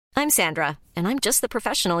I'm Sandra, and I'm just the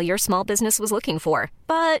professional your small business was looking for.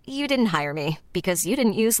 But you didn't hire me because you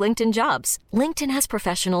didn't use LinkedIn Jobs. LinkedIn has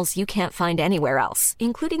professionals you can't find anywhere else,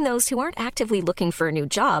 including those who aren't actively looking for a new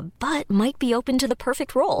job, but might be open to the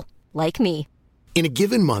perfect role, like me. In a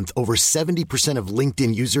given month, over 70% of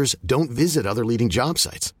LinkedIn users don't visit other leading job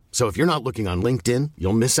sites. So if you're not looking on LinkedIn,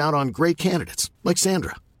 you'll miss out on great candidates like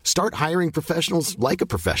Sandra. Start hiring professionals like a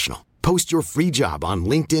professional. Post your free job on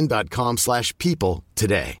linkedin.com/people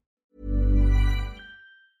today.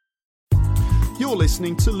 You're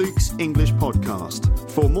listening to Luke's English Podcast.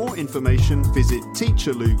 For more information, visit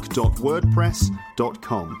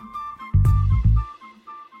teacherluke.wordpress.com.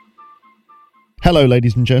 Hello,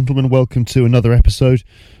 ladies and gentlemen. Welcome to another episode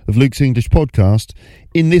of Luke's English Podcast.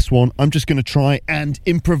 In this one, I'm just going to try and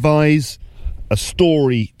improvise a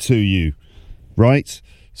story to you, right?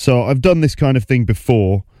 So I've done this kind of thing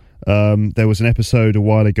before. There was an episode a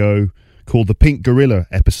while ago called the Pink Gorilla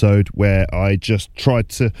episode where I just tried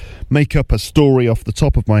to make up a story off the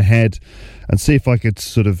top of my head and see if I could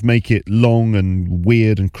sort of make it long and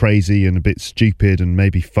weird and crazy and a bit stupid and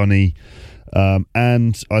maybe funny.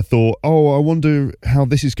 And I thought, I wonder how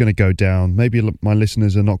this is going to go down. Maybe my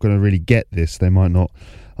listeners are not going to really get this. They might not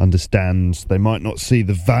understand. They might not see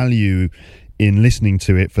the value in listening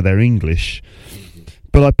to it for their English.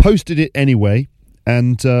 But I posted it anyway,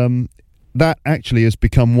 and that actually has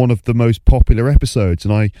become one of the most popular episodes.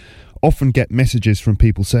 And I often get messages from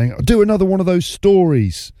people saying, do another one of those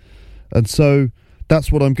stories. And so that's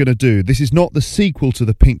what I'm going to do. This is not the sequel to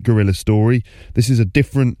the Pink Gorilla story. This is a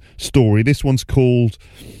different story. This one's called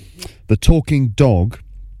The Talking Dog.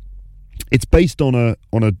 It's based on an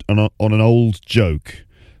old joke,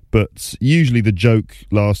 but usually the joke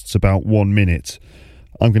lasts about 1 minute.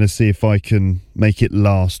 I'm going to see if I can make it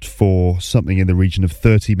last for something in the region of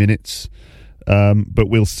 30 minutes, but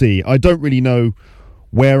we'll see. I don't really know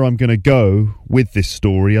where I'm going to go with this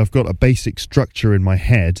story. I've got a basic structure in my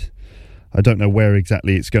head. I don't know where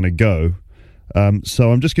exactly it's going to go.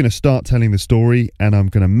 So I'm just going to start telling the story and I'm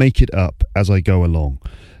going to make it up as I go along.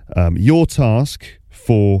 Your task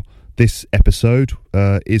for this episode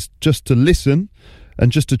is just to listen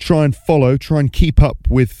and just to try and follow, try and keep up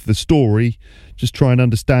with the story, just try and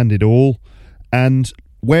understand it all. And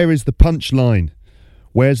where is the punchline?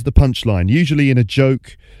 Where's the punchline? Usually in a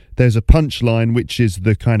joke, there's a punchline, which is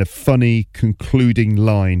the kind of funny concluding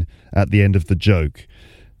line at the end of the joke.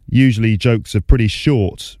 Usually jokes are pretty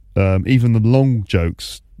short. Even the long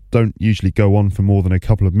jokes don't usually go on for more than a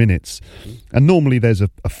couple of minutes. And normally there's a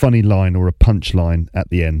funny line or a punchline at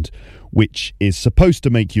the end, which is supposed to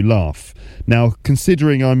make you laugh. Now,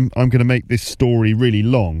 considering I'm going to make this story really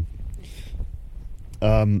long,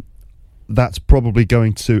 that's probably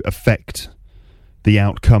going to affect the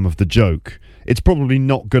outcome of the joke. It's probably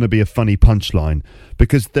not going to be a funny punchline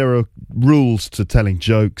because there are rules to telling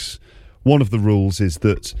jokes. One of the rules is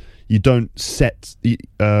that you don't set...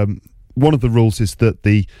 one of the rules is that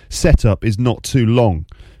the setup is not too long.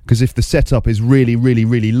 Because if the setup is really, really,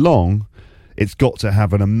 really long, it's got to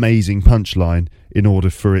have an amazing punchline in order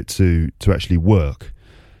for it to actually work.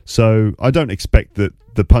 So I don't expect that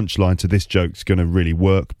the punchline to this joke's going to really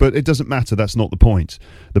work. But it doesn't matter. That's not the point.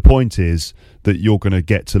 The point is that you're going to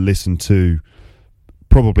get to listen to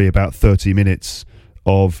probably about 30 minutes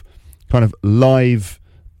of kind of live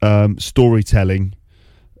storytelling,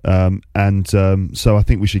 and so I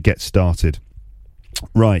think we should get started.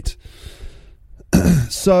 Right.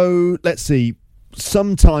 So let's see.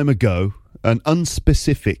 Some time ago, an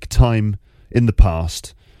unspecific time in the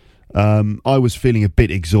past, I was feeling a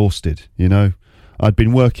bit exhausted. I'd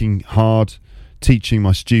been working hard teaching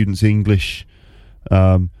my students English.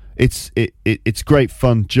 It's great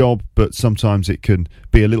fun job, but sometimes it can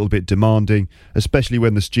be a little bit demanding, especially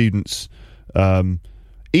when the students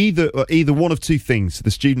either one of two things.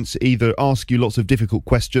 The students either ask you lots of difficult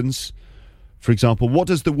questions. For example, what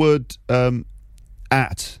does the word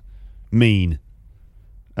at mean?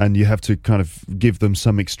 And you have to kind of give them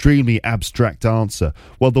some extremely abstract answer.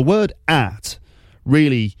 Well, the word at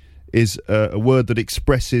really is a word that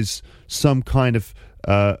expresses some kind of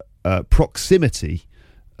proximity.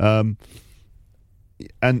 And,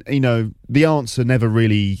 the answer never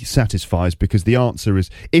really satisfies because the answer is,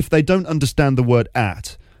 if they don't understand the word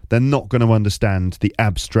at, they're not going to understand the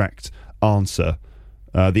abstract answer,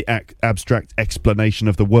 the abstract explanation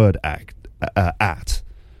of the word at.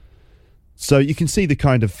 So you can see the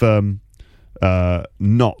kind of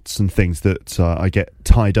knots and things that I get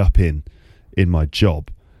tied up in my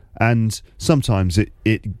job. And sometimes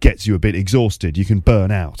it gets you a bit exhausted. You can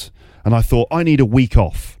burn out. And I thought, I need a week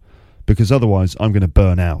off because otherwise I'm going to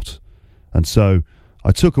burn out. And so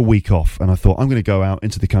I took a week off and I thought, I'm going to go out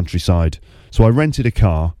into the countryside. So I rented a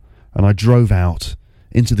car and I drove out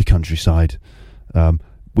into the countryside,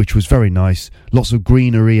 which was very nice. Lots of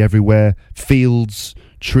greenery everywhere, fields,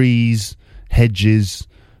 trees, hedges,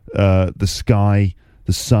 the sky,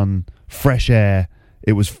 the sun, fresh air.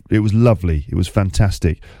 It was lovely. It was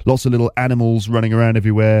fantastic. Lots of little animals running around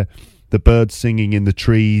everywhere, the birds singing in the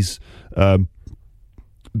trees,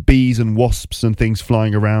 bees and wasps and things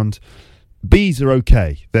flying around. Bees are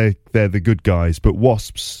okay. They're the good guys, but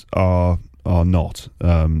wasps are not.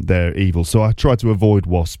 They're evil. So I try to avoid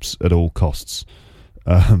wasps at all costs.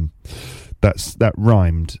 That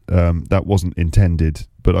rhymed. That wasn't intended,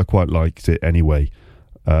 but I quite liked it anyway.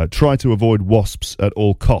 Try to avoid wasps at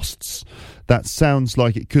all costs. That sounds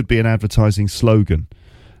like it could be an advertising slogan.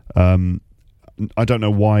 I don't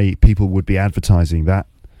know why people would be advertising that,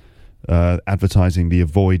 advertising the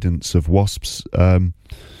avoidance of wasps.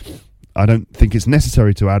 I don't think it's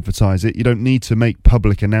necessary to advertise it. You don't need to make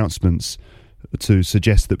public announcements to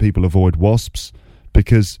suggest that people avoid wasps,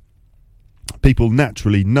 because people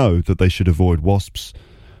naturally know that they should avoid wasps.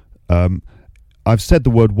 I've said the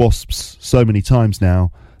word wasps so many times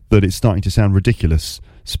now that it's starting to sound ridiculous,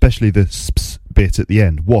 especially the sps bit at the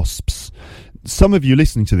end, wasps. Some of you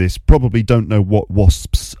listening to this probably don't know what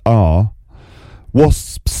wasps are.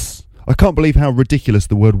 Wasps. I can't believe how ridiculous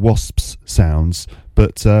the word wasps sounds.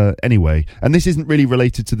 But anyway, and this isn't really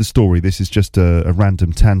related to the story. This is just a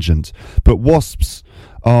random tangent. But wasps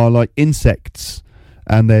are like insects,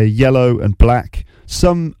 and they're yellow and black.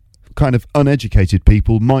 Some kind of uneducated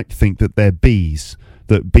people might think that they're bees,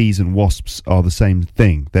 that bees and wasps are the same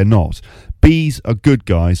thing. They're not. Bees are good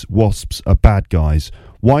guys, wasps are bad guys.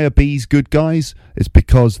 Why are bees good guys? It's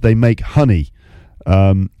because they make honey.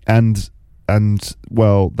 And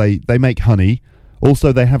well, they make honey.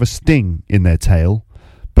 Also, they have a sting in their tail,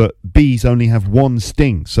 but bees only have one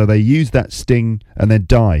sting, so they use that sting and then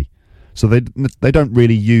die. So they don't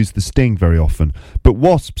really use the sting very often. But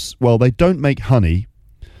wasps, well, they don't make honey,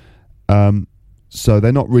 so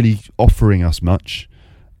they're not really offering us much.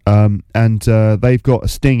 And they've got a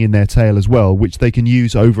sting in their tail as well, which they can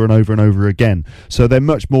use over and over and over again. So they're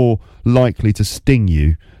much more likely to sting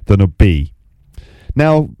you than a bee.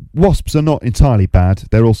 Now, wasps are not entirely bad.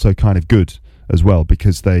 They're also kind of good as well,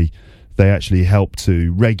 because they actually help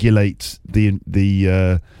to regulate the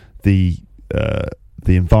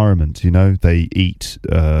environment. You know, they eat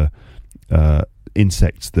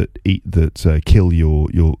insects that kill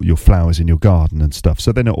your flowers in your garden and stuff.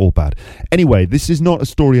 So they're not all bad. Anyway, this is not a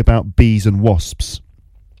story about bees and wasps,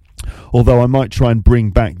 although I might try and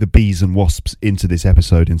bring back the bees and wasps into this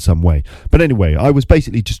episode in some way. But anyway, I was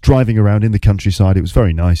basically just driving around in the countryside. It was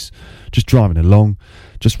very nice, just driving along,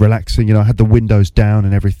 just relaxing. You know, I had the windows down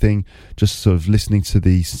and everything, just sort of listening to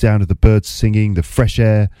the sound of the birds singing, the fresh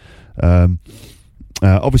air.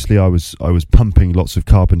 Obviously, I was pumping lots of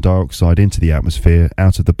carbon dioxide into the atmosphere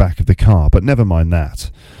out of the back of the car, but never mind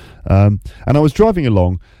that. And I was driving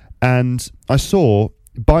along, and I saw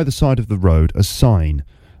by the side of the road a sign,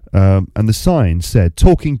 and the sign said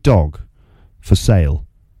 "Talking dog for sale."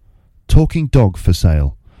 Talking dog for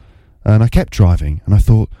sale. And I kept driving, and I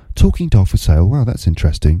thought, talking dog for sale? Wow, that's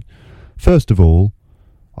interesting. First of all,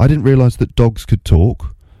 I didn't realise that dogs could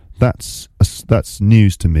talk. That's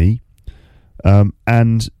news to me.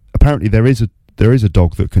 And apparently there is a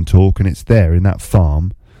dog that can talk, and it's there in that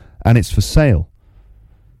farm, and it's for sale.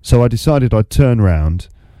 So I decided I'd turn round.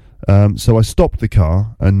 So I stopped the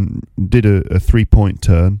car and did a 3-point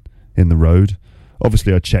turn in the road.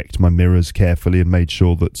 Obviously, I checked my mirrors carefully and made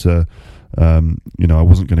sure that I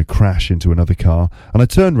wasn't going to crash into another car. And I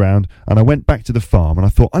turned round and I went back to the farm, and I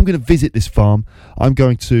thought, I'm going to visit this farm. I'm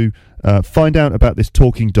going to find out about this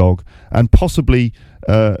talking dog and possibly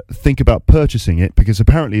think about purchasing it, because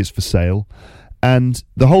apparently it's for sale. And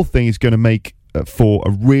the whole thing is going to make for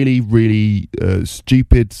a really, really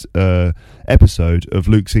stupid episode of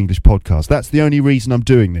Luke's English Podcast. That's the only reason I'm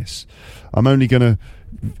doing this. I'm only going to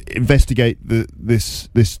investigate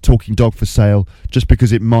this talking dog for sale just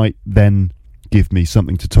because it might then give me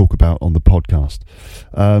something to talk about on the podcast.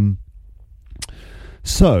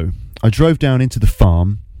 So I drove down into the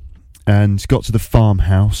farm and got to the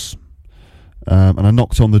farmhouse, and I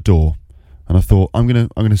knocked on the door, and I thought, I'm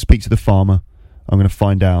gonna speak to the farmer. I'm gonna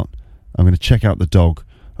find out. I'm gonna check out the dog.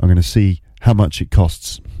 I'm gonna see how much it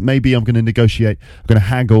costs. Maybe I'm gonna negotiate. I'm gonna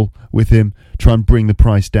haggle with him, try and bring the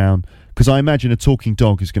price down, because I imagine a talking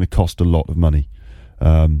dog is going to cost a lot of money.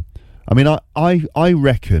 I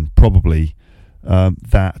reckon probably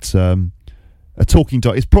that a talking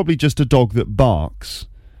dog is probably just a dog that barks,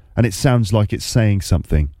 and it sounds like it's saying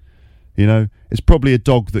something. You know, it's probably a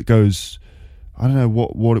dog that goes, I don't know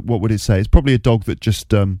what would it say. It's probably a dog that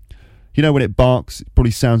just when it barks, it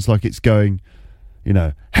probably sounds like it's going,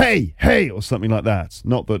 hey, hey, or something like that.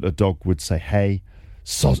 Not that a dog would say hey.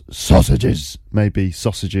 Sausages, maybe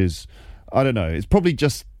sausages. I don't know. It's probably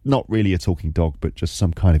just not really a talking dog, but just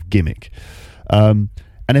some kind of gimmick. And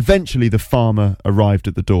eventually the farmer arrived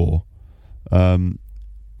at the door. And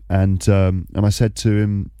I said to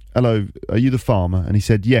him, "Hello, are you the farmer?" And he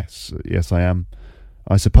said, yes, I am.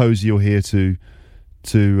 I suppose you're here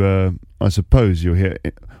I suppose you're here.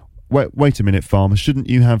 Wait a minute, farmer. Shouldn't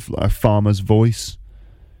you have a farmer's voice?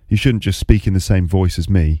 You shouldn't just speak in the same voice as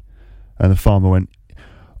me. And the farmer went,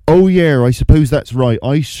 "Oh yeah, I suppose that's right.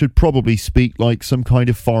 I should probably speak like some kind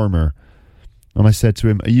of farmer." And I said to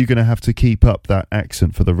him, "Are you going to have to keep up that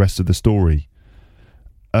accent for the rest of the story?"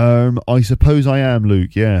 I suppose I am,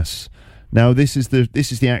 Luke. Yes. Now this is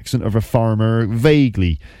the accent of a farmer.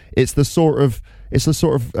 Vaguely, it's the sort of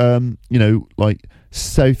like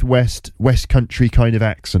southwest West Country kind of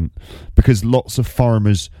accent, because lots of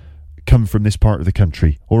farmers come from this part of the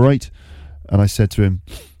country. All right. And I said to him,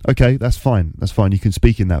 "Okay, that's fine. That's fine. You can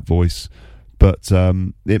speak in that voice, but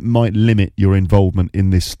it might limit your involvement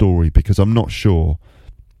in this story, because I'm not sure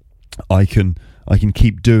I can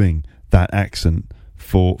keep doing that accent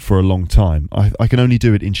for a long time. I can only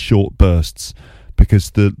do it in short bursts,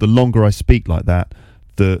 because the longer I speak like that,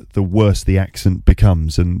 the worse the accent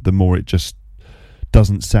becomes, and the more it just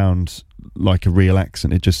doesn't sound like a real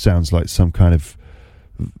accent. It just sounds like some kind of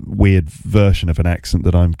weird version of an accent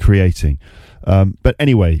that I'm creating. But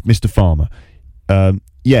anyway, Mr. Farmer,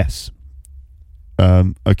 yes.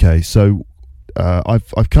 Okay, so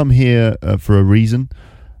I've come here for a reason."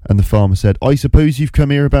 And the farmer said, "I suppose you've come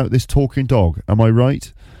here about this talking dog, am I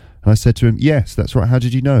right?" And I said to him, "Yes, that's right. How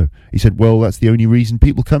did you know?" He said, "Well, that's the only reason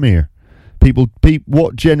people come here.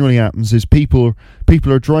 What generally happens is people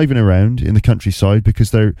are driving around in the countryside because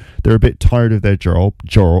they're a bit tired of their job.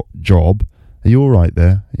 Are you all right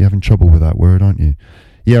there? You're having trouble with that word, aren't you?"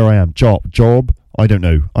 "Yeah, I am. Job. I don't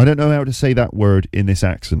know how to say that word in this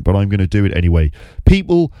accent, but I'm going to do it anyway.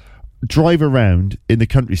 People drive around in the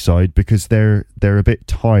countryside because they're a bit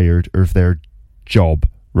tired of their job,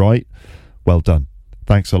 right? Well done.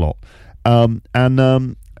 Thanks a lot. And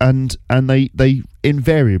they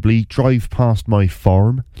invariably drive past my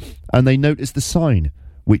farm, and they notice the sign,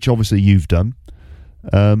 which obviously you've done,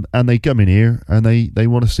 and they come in here and they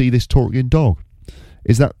want to see this talking dog.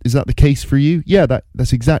 Is that the case for you?" "Yeah,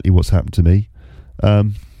 that's exactly what's happened to me."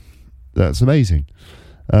 That's amazing.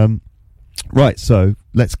 Right, so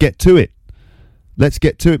let's get to it.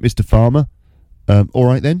 Mr. Farmer. All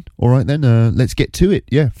right then. Let's get to it.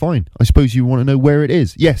 Yeah, fine. I suppose you want to know where it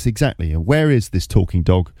is. Yes, exactly. Where is this talking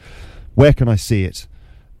dog? Where can I see it?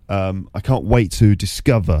 I can't wait to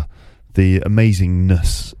discover the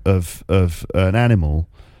amazingness of an animal,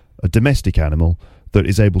 a domestic animal, that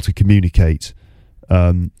is able to communicate.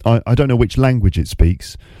 I don't know which language it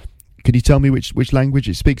speaks. Can you tell me which language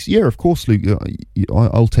it speaks? Yeah, of course, Luke.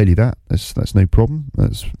 I'll tell you that. That's no problem.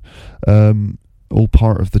 That's all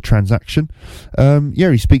part of the transaction. Yeah,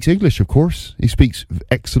 he speaks English, of course. He speaks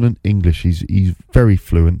excellent English. He's very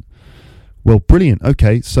fluent. Well, brilliant.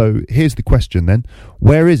 Okay, so here's the question then.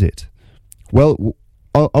 Where is it? Well,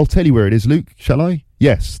 I'll tell you where it is, Luke. Shall I?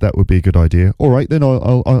 Yes, that would be a good idea. All right, then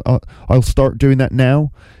I'll start doing that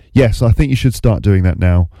now. Yes, I think you should start doing that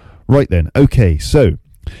now. Right then. Okay, so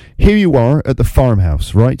here you are at the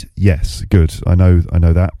farmhouse, right? Yes, good. I know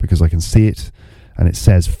that because I can see it, and it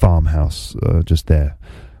says farmhouse just there.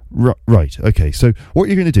 Right. Okay. So what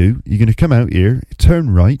you're going to do? You're going to come out here, turn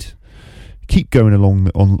right, keep going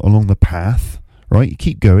along the path, right? You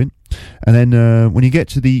keep going, and then when you get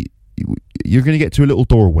to you're going to get to a little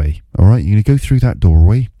doorway. All right. You're going to go through that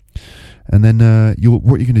doorway, and then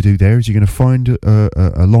what you're going to do there is you're going to find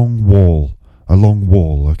a long wall.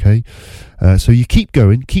 Okay, so you keep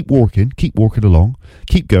going, keep walking along,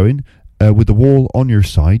 keep going with the wall on your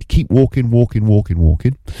side. Keep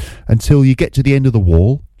walking until you get to the end of the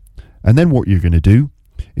wall, and then what you're going to do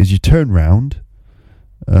is you turn round.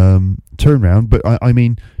 But I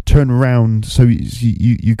mean turn around. So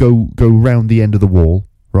you go round the end of the wall,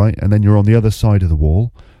 right, and then you're on the other side of the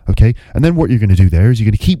wall. Okay, and then what you're going to do there is you're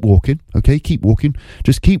going to keep walking, okay? Keep walking.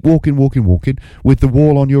 Just keep walking with the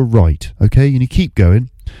wall on your right, okay? And you keep going,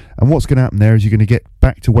 and what's going to happen there is you're going to get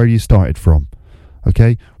back to where you started from,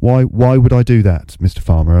 okay? Why would I do that, Mr.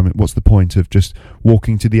 Farmer? I mean, what's the point of just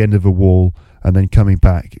walking to the end of a wall and then coming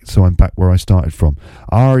back so I'm back where I started from?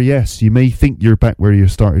 Ah, yes, you may think you're back where you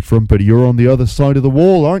started from, but you're on the other side of the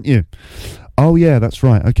wall, aren't you? Oh, yeah, that's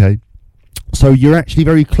right, okay. So you're actually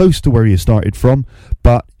very close to where you started from,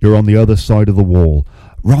 but you're on the other side of the wall.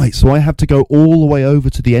 Right, so I have to go all the way over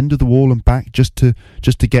to the end of the wall and back just to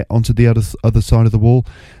get onto the other side of the wall.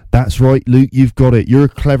 That's right, Luke. You've got it. You're a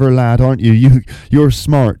clever lad, aren't you? You're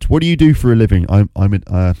smart. What do you do for a living? I'm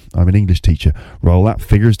an English teacher. Well, that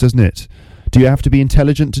figures, doesn't it? Do you have to be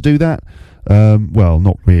intelligent to do that? Well,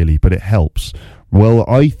 not really, but it helps. Well,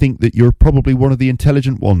 I think that you're probably one of the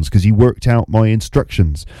intelligent ones because you worked out my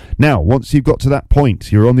instructions. Now, once you've got to that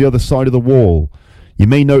point, you're on the other side of the wall. You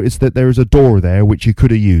may notice that there is a door there which you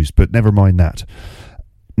could have used, but never mind that.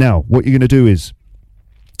 Now, what you're going to do is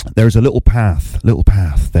there's a little path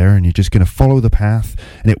there, and you're just going to follow the path,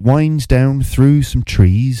 and it winds down through some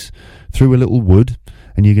trees, through a little wood,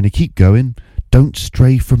 and you're going to keep going. Don't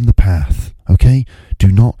stray from the path, okay?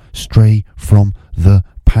 Do not stray from the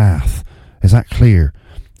path. Is that clear?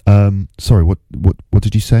 Sorry, what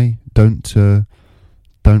did you say? Do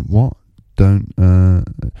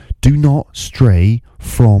not stray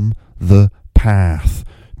from the path.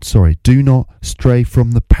 Sorry, do not stray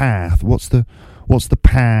from the path. What's the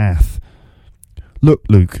path? Look,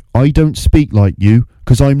 Luke, I don't speak like you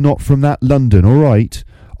because I'm not from that London, all right?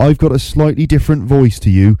 I've got a slightly different voice to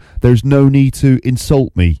you. There's no need to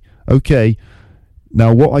insult me, okay?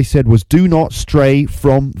 Now, what I said was do not stray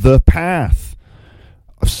from the path.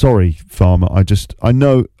 Sorry, farmer. I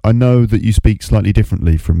know that you speak slightly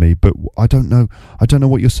differently from me, but I don't know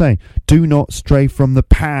what you're saying. Do not stray from the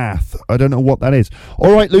path. I don't know what that is.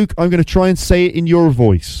 All right, Luke, I'm going to try and say it in your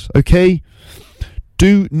voice, okay?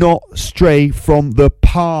 Do not stray from the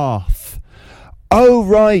path. Oh,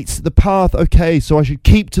 right, the path. Okay, so I should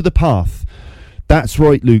keep to the path. That's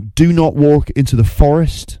right, Luke. Do not walk into the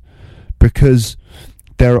forest because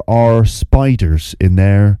there are spiders in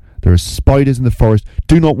there. There are spiders in the forest.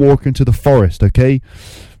 Do not walk into the forest, okay?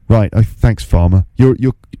 Right, thanks, farmer.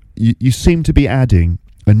 You seem to be adding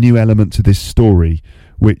a new element to this story,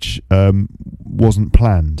 which wasn't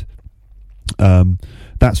planned.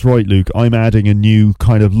 That's right, Luke. I'm adding a new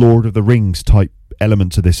kind of Lord of the Rings type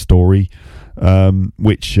element to this story,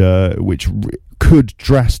 which could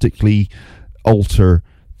drastically alter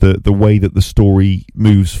the way that the story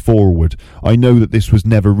moves forward. I know that this was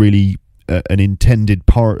never really an intended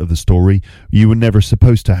part of the story. You were never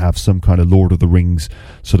supposed to have some kind of Lord of the Rings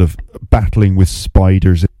sort of battling with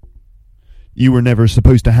spiders. You were never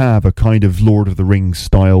supposed to have a kind of Lord of the Rings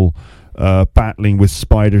style battling with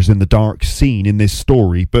spiders in the dark scene in this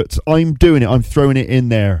story, but I'm doing it. I'm throwing it in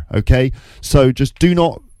there, okay? So just do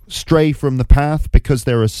not stray from the path because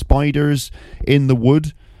there are spiders in the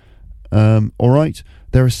wood. All right?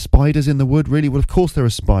 There are spiders in the wood? Really? Well, of course there are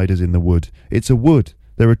spiders in the wood. It's a wood.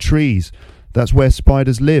 There are trees. That's where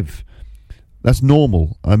spiders live. That's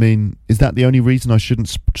normal. I mean, is that the only reason I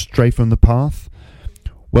shouldn't stray from the path?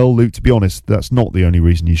 Well, Luke, to be honest, that's not the only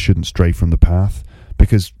reason you shouldn't stray from the path.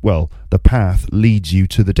 Because, well, the path leads you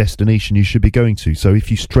to the destination you should be going to. So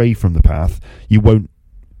if you stray from the path, you won't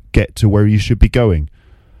get to where you should be going.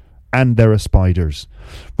 And there are spiders.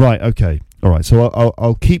 Right, okay. All right, so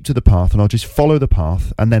I'll keep to the path and I'll just follow the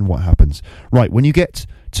path, and then what happens? Right, when you get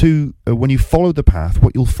to when you follow the path,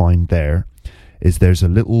 what you'll find there is there's a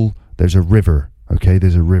river. Okay,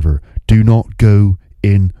 there's a river. Do not go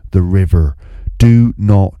in the river. Do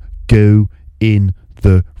not go in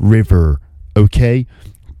the river. Okay,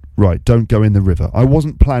 right. Don't go in the river. I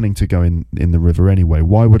wasn't planning to go in the river anyway.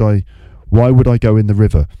 Why would I go in the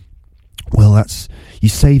river? Well, you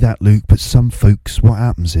say that, Luke, but some folks, what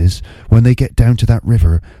happens is, when they get down to that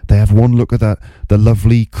river, they have one look at the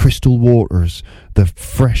lovely crystal waters, the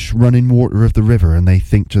fresh running water of the river, and they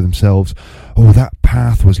think to themselves, oh, that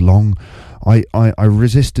path was long. I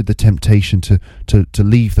resisted the temptation to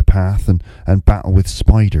leave the path and battle with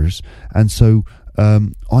spiders, and so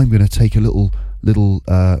I'm going to take a little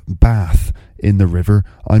bath in the river.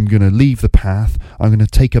 I'm going to leave the path. I'm going to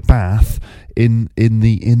take a bath in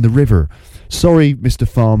the river. Sorry, Mr.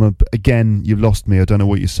 Farmer, but again, you've lost me. I don't know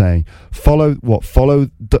what you're saying. Follow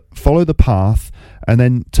the path and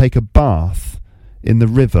then take a bath in the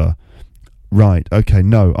river. Right, okay,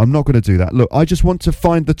 no, I'm not going to do that. Look, I just want to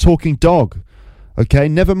find the talking dog. Okay,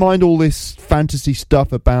 never mind all this fantasy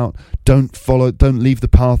stuff about don't leave the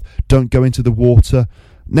path, don't go into the water.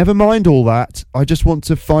 Never mind all that. I just want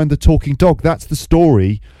to find the talking dog. That's the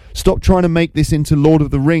story. Stop trying to make this into Lord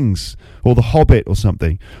of the Rings or The Hobbit or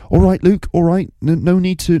something. All right, Luke. All right. No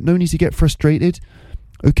need to get frustrated.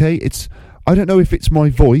 Okay. I don't know if it's my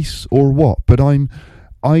voice or what, but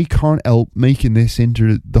I can't help making this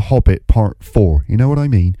into The Hobbit Part 4. You know what I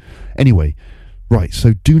mean? Anyway, right.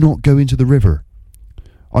 So do not go into the river.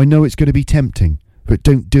 I know it's going to be tempting, but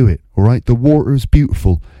don't do it. All right. The water is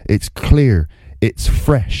beautiful. It's clear. It's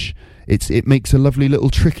fresh. It makes a lovely little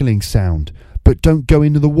trickling sound. but don't go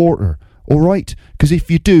into the water, all right? Because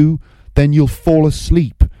if you do, then you'll fall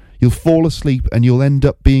asleep. You'll fall asleep and you'll end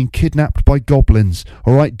up being kidnapped by goblins,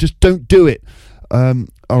 all right? Just don't do it. All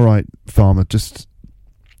right, farmer,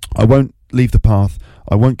 I won't leave the path.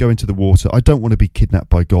 I won't go into the water. I don't want to be kidnapped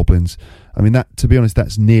by goblins. I mean, that, to be honest,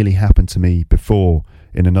 that's nearly happened to me before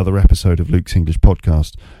in another episode of Luke's English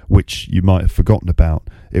Podcast, which you might have forgotten about.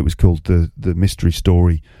 It was called The Mystery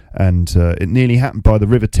Story, and it nearly happened by the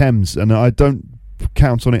River Thames, and I don't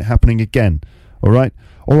count on it happening again. All right,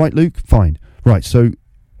 Luke, fine. Right, so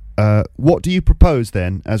what do you propose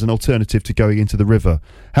then as an alternative to going into the river?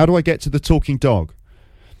 How do I get to the talking dog?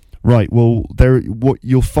 Right, well,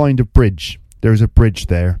 you'll find a bridge. There is a bridge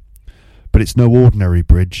there, but it's no ordinary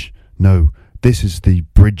bridge. No, this is the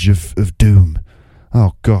Bridge of Doom.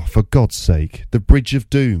 Oh, God, for God's sake, the Bridge of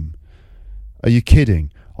Doom. Are you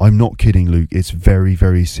kidding? I'm not kidding, Luke. It's very,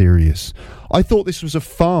 very serious. I thought this was a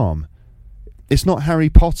farm. It's not Harry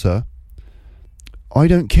Potter. I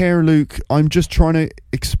don't care, Luke. I'm just trying to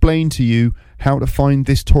explain to you how to find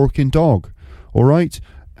this talking dog. All right?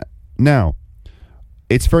 Now,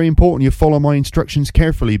 it's very important you follow my instructions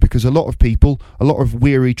carefully, because a lot of people, a lot of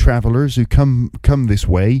weary travellers who come this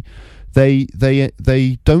way, they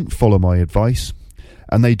don't follow my advice,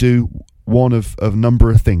 and they do one of a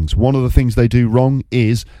number of things. One of the things they do wrong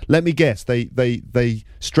is, let me guess, they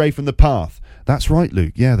stray from the path. That's right,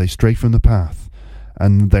 Luke. Yeah, they stray from the path,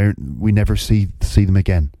 and we never see them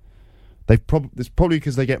again. It's probably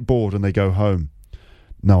because they get bored and they go home.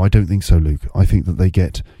 No, I don't think so, Luke. I think that they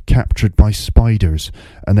get captured by spiders,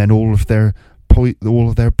 and then all of their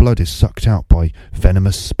blood is sucked out by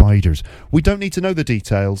venomous spiders. We don't need to know the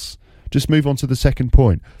details. Just move on to the second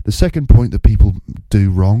point. The second point that people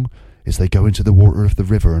do wrong is they go into the water of the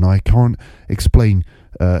river, and I can't explain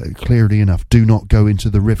clearly enough. Do not go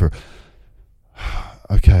into the river.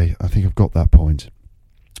 Okay, I think I've got that point.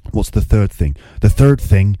 What's the third thing? The third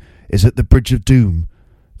thing is at the Bridge of Doom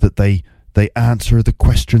that they answer the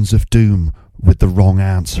questions of doom with the wrong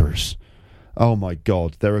answers. Oh my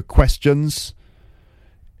God, there are questions.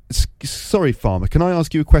 Sorry, farmer, can I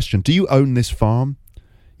ask you a question? Do you own this farm?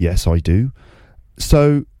 Yes, I do.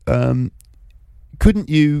 So, couldn't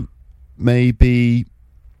you maybe,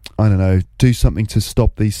 I don't know, do something to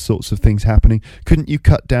stop these sorts of things happening? Couldn't you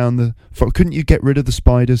couldn't you get rid of the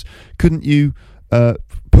spiders? Couldn't you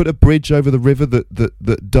put a bridge over the river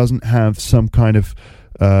that doesn't have some kind of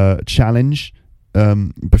challenge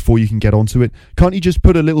before you can get onto it? Can't you just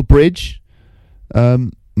put a little bridge? No,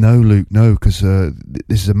 Luke, no, because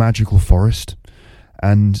this is a magical forest,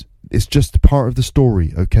 and it's just part of the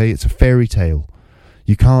story, okay? It's a fairy tale.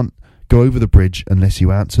 You can't go over the bridge unless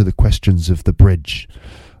you answer the questions of the bridge.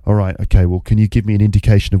 All right, okay, well, can you give me an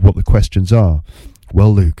indication of what the questions are?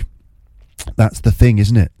 Well, Luke, that's the thing,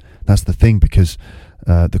 isn't it? That's the thing, because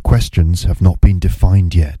the questions have not been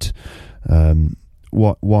defined yet.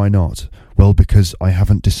 Why not? Well, because I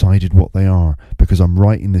haven't decided what they are, because I'm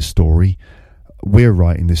writing this story. We're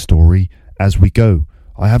writing this story as we go.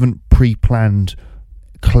 I haven't pre-planned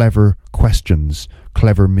clever questions,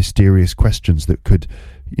 clever, mysterious questions that could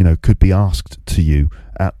be asked to you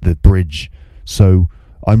at the bridge. So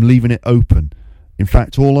I'm leaving it open. In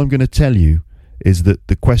fact, all I'm going to tell you is that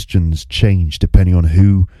the questions change depending on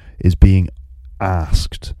who is being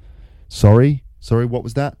asked. Sorry, what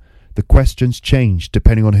was that? The questions change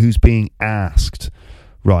depending on who's being asked.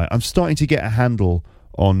 Right, I'm starting to get a handle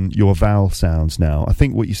on your vowel sounds now. I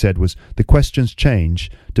think what you said was the questions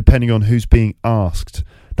change depending on who's being asked.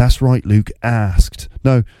 That's right, Luke, asked.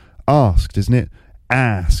 No, asked, isn't it?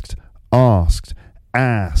 Asked, asked,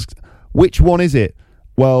 asked. Which one is it?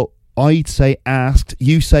 Well, I'd say asked,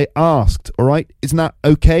 you say asked, all right? Isn't that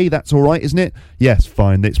okay? That's all right, isn't it? Yes,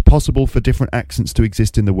 fine. It's possible for different accents to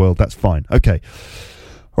exist in the world. That's fine. Okay.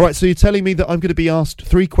 All right, so you're telling me that I'm going to be asked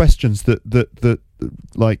three questions that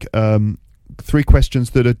three questions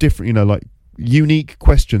that are different, like unique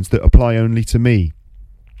questions that apply only to me.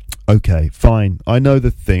 Okay, fine. I know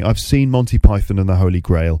the thing. I've seen Monty Python and the Holy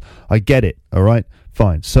Grail. I get it. All right,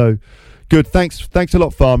 fine. So, good. Thanks a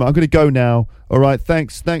lot, farmer. I'm going to go now. All right,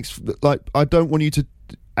 thanks. Like, I don't want you to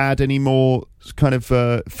add any more kind of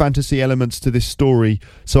fantasy elements to this story,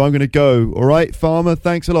 so I'm going to go. All right, farmer,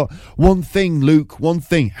 thanks a lot. One thing, Luke, one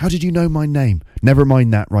thing. How did you know my name? Never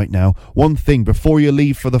mind that right now. One thing, before you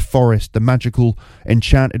leave for the forest, the magical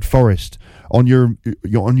enchanted forest, on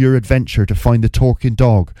your adventure to find the talking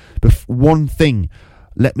dog, one thing,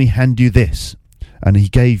 let me hand you this. And he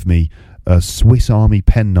gave me a Swiss Army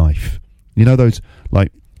penknife. You know those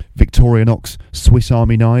like Victorinox Swiss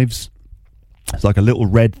Army knives? It's like a little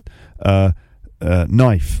red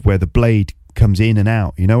knife where the blade comes in and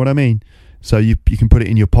out. You know what I mean? So you can put it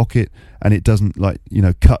in your pocket and it doesn't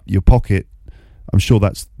cut your pocket. I'm sure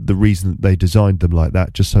that's the reason that they designed them like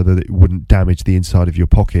that, just so that it wouldn't damage the inside of your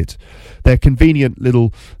pocket. They're convenient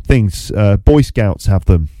little things. Boy Scouts have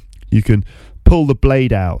them. You can pull the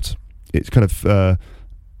blade out. It's kind of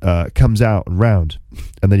comes out and round,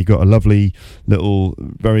 and then you've got a lovely little,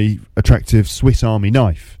 very attractive Swiss Army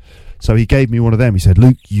knife. So he gave me one of them. He said,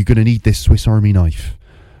 "Luke, you're going to need this Swiss Army knife.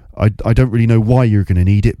 I don't really know why you're going to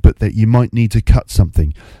need it, but that you might need to cut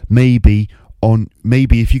something. Maybe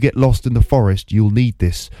if you get lost in the forest, you'll need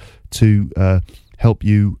this to help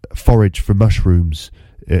you forage for mushrooms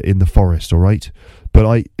in the forest, all right?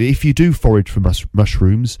 But if you do forage for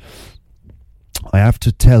mushrooms, I have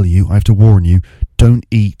to warn you, don't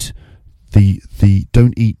eat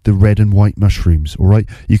the red and white mushrooms, all right?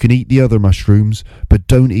 You can eat the other mushrooms, but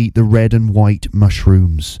don't eat the red and white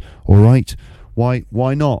mushrooms, all right?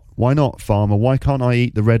 Why not? Why not, farmer? Why can't I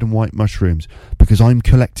eat the red and white mushrooms? Because I'm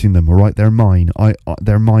collecting them, all right? They're mine.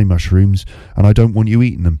 They're my mushrooms, and I don't want you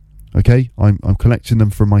eating them, okay? I'm collecting them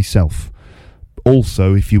for myself.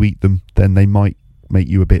 Also, if you eat them, then they might make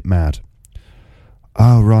you a bit mad.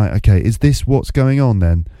 Oh, right, okay. Is this what's going on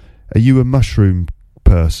then? Are you a mushroom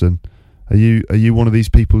person? Are you one of these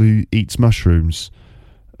people who eats mushrooms?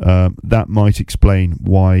 That might explain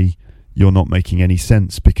why you're not making any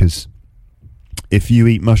sense, because if you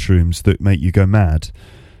eat mushrooms that make you go mad,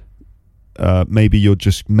 maybe you're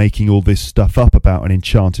just making all this stuff up about an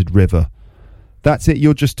enchanted river. That's it,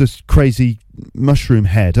 you're just a crazy mushroom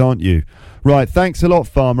head, aren't you? Right, thanks a lot,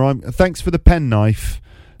 farmer. Thanks for the penknife.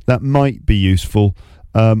 That might be useful.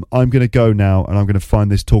 I'm going to go now, and I'm going to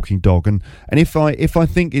find this talking dog. And if I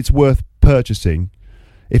think it's worth purchasing,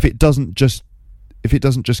 if it doesn't just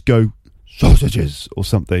go sausages or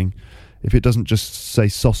something, if it doesn't just say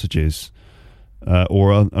sausages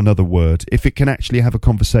or another word, if it can actually have a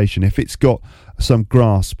conversation, if it's got some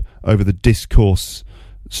grasp over the discourse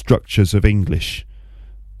structures of English,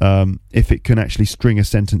 if it can actually string a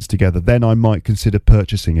sentence together, then I might consider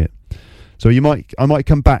purchasing it. So I might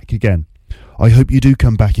come back again. I hope you do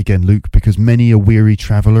come back again, Luke, because many a weary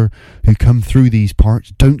traveller who come through these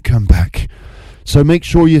parts don't come back. So make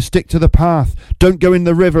sure you stick to the path. Don't go in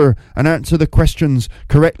the river, and answer the questions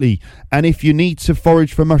correctly. And if you need to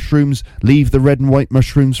forage for mushrooms, leave the red and white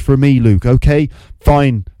mushrooms for me, Luke, okay?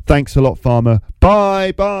 Fine. Thanks a lot, farmer.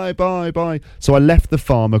 Bye, bye, bye, bye. So I left the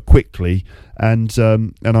farmer quickly, and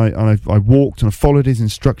I walked and I followed his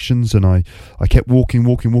instructions, and I kept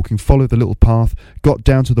walking, followed the little path, got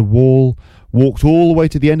down to the wall, walked all the way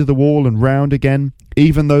to the end of the wall and round again,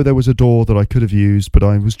 even though there was a door that I could have used, but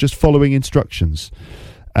I was just following instructions.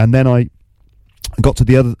 And then I got to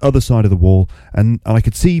the other side of the wall, and I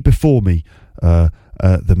could see before me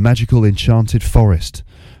the magical enchanted forest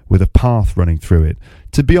with a path running through it.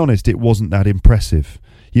 To be honest, it wasn't that impressive.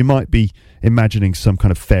 You might be imagining some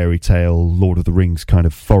kind of fairy tale, Lord of the Rings kind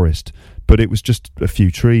of forest, but it was just a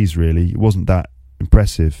few trees, really. It wasn't that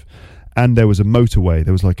impressive. And there was a motorway.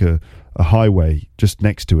 There was like a highway just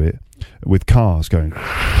next to it with cars going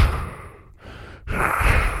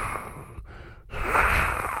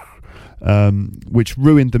which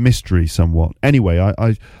ruined the mystery somewhat. Anyway,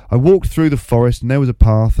 I walked through the forest, and there was a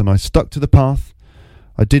path, and I stuck to the path.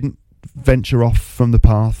 I didn't venture off from the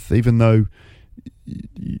path, even though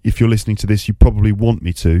if you're listening to this, you probably want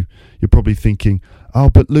me to. You're probably thinking, oh,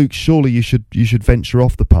 but Luke, surely you should venture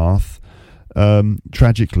off the path,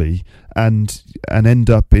 tragically, and end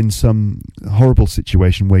up in some horrible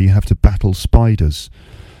situation where you have to battle spiders.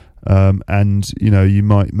 And you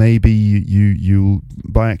might you'll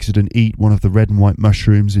by accident eat one of the red and white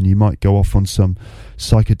mushrooms, and you might go off on some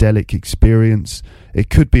psychedelic experience. It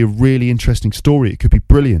could be a really interesting story. It could be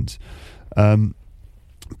brilliant.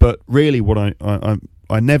 But really, what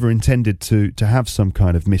I never intended to have some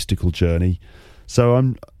kind of mystical journey. So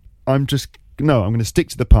I'm going to stick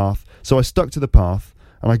to the path. So I stuck to the path,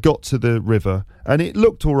 and I got to the river, and it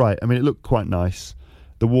looked all right. I mean, it looked quite nice.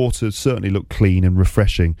 The water certainly looked clean and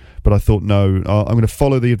refreshing, but I thought, no, I'm going to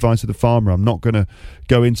follow the advice of the farmer. I'm not going to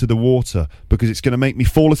go into the water because it's going to make me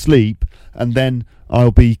fall asleep, and then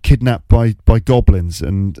I'll be kidnapped by goblins,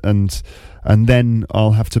 and then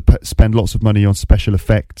I'll have to spend lots of money on special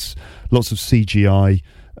effects, lots of CGI,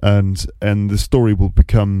 and the story will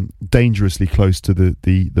become dangerously close to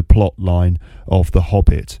the plot line of The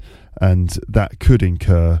Hobbit, and that could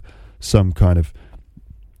incur some kind of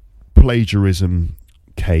plagiarism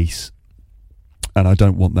case, and I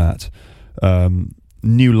don't want that.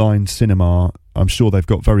 New Line Cinema, I'm sure they've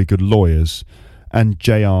got very good lawyers, and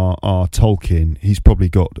J.R.R. Tolkien, he's probably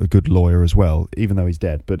got a good lawyer as well, even though he's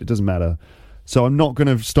dead, but it doesn't matter. So I'm not going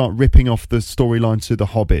to start ripping off the storyline to The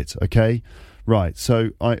Hobbit, okay? Right, so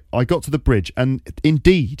I got to the bridge, and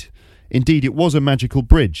indeed, it was a magical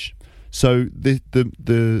bridge. So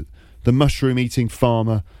the mushroom-eating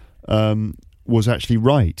farmer was actually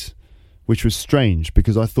right, which was strange,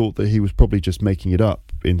 because I thought that he was probably just making it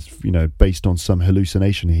up, based on some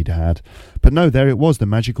hallucination he'd had. But no, there it was, the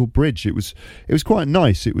magical bridge. It was quite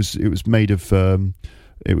nice. It was made of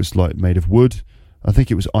made of wood. I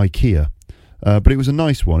think it was IKEA. But it was a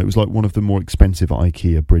nice one. It was like one of the more expensive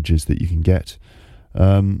IKEA bridges that you can get.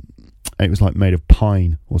 It was like made of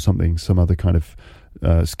pine or something, some other kind of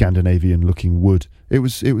Scandinavian-looking wood. It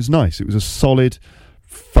was nice. It was a solid,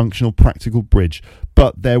 functional, practical bridge.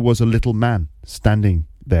 But there was a little man standing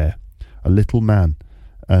there, a little man,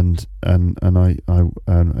 and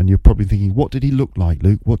you're probably thinking, what did he look like,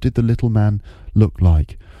 Luke? What did the little man look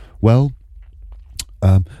like? Well,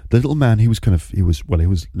 the little man, he was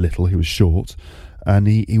little, he was short, and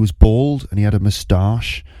he was bald, and he had a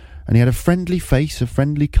moustache, and he had a friendly face, a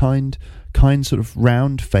friendly, kind sort of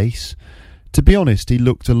round face. To be honest, he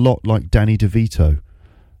looked a lot like Danny DeVito,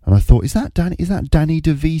 and I thought, is that Danny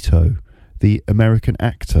DeVito, the American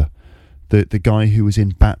actor, the guy who was in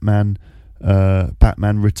Batman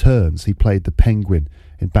Returns? He played the Penguin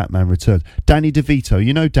in Batman Returns. Danny DeVito,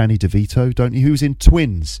 you know Danny DeVito, don't you? Who was in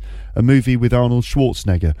Twins, a movie with Arnold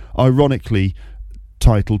Schwarzenegger, ironically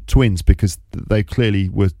titled Twins because they clearly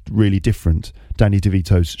were really different. Danny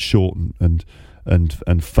DeVito's short and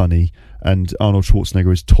funny, and Arnold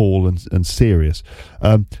Schwarzenegger is tall and serious.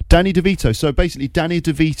 Danny DeVito. So basically, Danny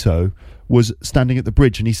DeVito was standing at the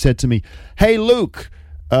bridge, and he said to me, "Hey, Luke."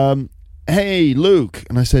 Hey, Luke.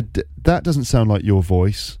 And I said, that doesn't sound like your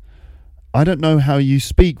voice. I don't know how you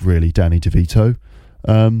speak, really, Danny DeVito.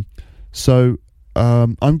 So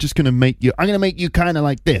I'm just going to make you... I'm going to make you kind of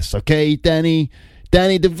like this, okay, Danny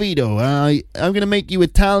DeVito. I'm going to make you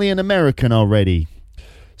Italian-American already.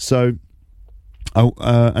 So...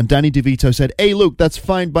 and Danny DeVito said, "Hey, Luke, that's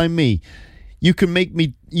fine by me. You can make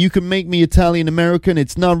me Italian American.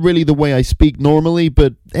 It's not really the way I speak normally,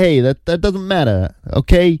 but hey, that doesn't matter.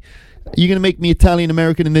 Okay, you're gonna make me Italian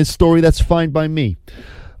American in this story. That's fine by me."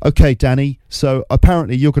 Okay, Danny. So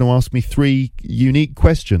apparently you're going to ask me 3 unique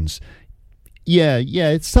questions. Yeah,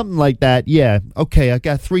 it's something like that. Yeah. Okay, I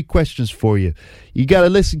got 3 questions for you. You got to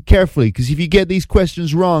listen carefully, because if you get these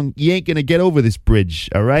questions wrong, you ain't gonna get over this bridge.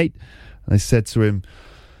 All right. I said to him,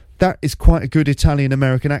 "That is quite a good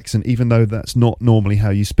Italian-American accent, even though that's not normally how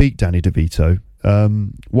you speak, Danny DeVito.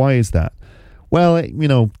 Why is that?" Well,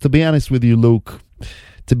 to be honest with you, Luke,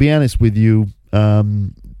 the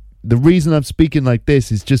reason I'm speaking like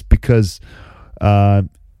this is just because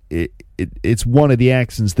it's one of the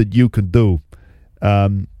accents that you can do.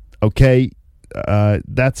 Okay?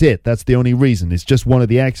 That's it. That's the only reason. It's just one of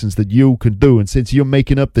the accents that you can do. And since you're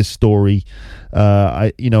making up this story,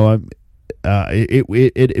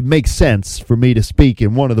 it makes sense for me to speak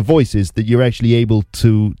in one of the voices that you're actually able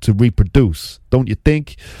to reproduce, don't you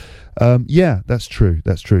think? Yeah, that's true.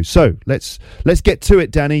 So let's get to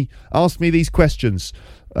it, Danny. Ask me these questions.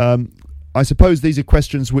 I suppose these are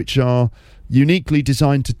questions which are uniquely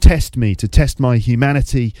designed to test me, to test my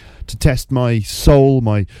humanity, to test my soul,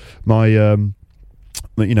 my the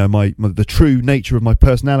true nature of my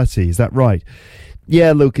personality. Is that right?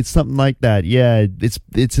 Yeah, Luke, it's something like that. Yeah,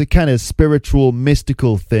 it's a kind of spiritual,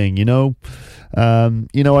 mystical thing, I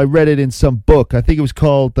read it in some book. I think it was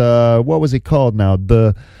called what was it called now?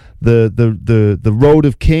 The Road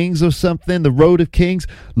of Kings or something. The Road of Kings,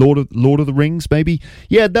 Lord of the Rings, maybe.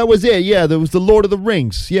 Yeah, that was it. Yeah, there was the Lord of the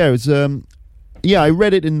Rings. Yeah, it was. I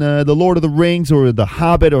read it in the Lord of the Rings or the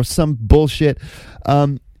Hobbit or some bullshit.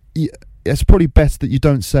 It's probably best that you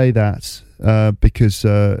don't say that because.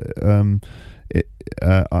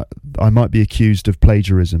 I might be accused of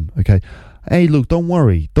plagiarism. Okay, hey, Luke, don't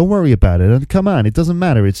worry about it. Come on, it doesn't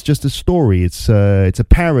matter. It's just a story. It's a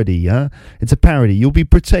parody. It's a parody. You'll be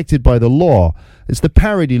protected by the law. It's the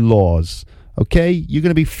parody laws. Okay, you're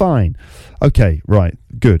gonna be fine. Okay, right,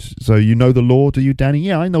 good. So you know the law, do you, Danny?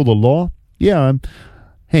 Yeah, I know the law. Yeah,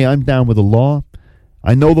 I'm down with the law.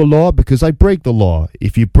 I know the law because I break the law.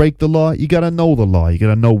 If you break the law, you got to know the law. You got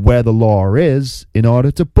to know where the law is in order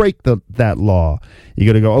to break that law. You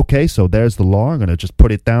got to go, okay, so there's the law. I'm going to just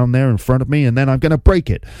put it down there in front of me, and then I'm going to break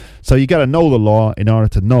it. So you got to know the law in order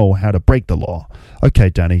to know how to break the law. Okay,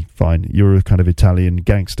 Danny, fine. You're a kind of Italian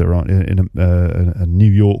gangster, aren't you? A New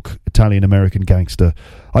York Italian-American gangster.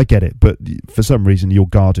 I get it, but for some reason you're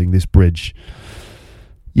guarding this bridge.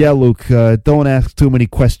 Yeah, Luke, don't ask too many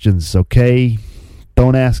questions, okay?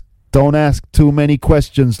 Don't ask too many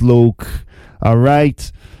questions, Luke. All right?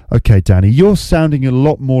 Okay, Danny, you're sounding a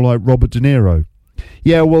lot more like Robert De Niro.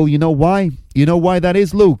 Yeah, well, you know why? You know why that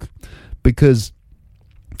is, Luke? Because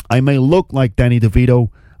I may look like Danny DeVito.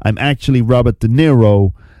 I'm actually Robert De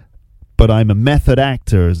Niro, but I'm a method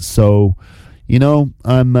actor. So, you know,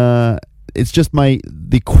 it's just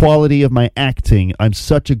the quality of my acting. I'm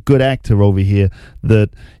such a good actor over here that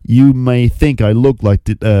you may think I look like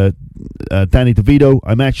Danny DeVito.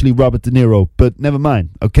 I'm actually Robert De Niro, but never mind,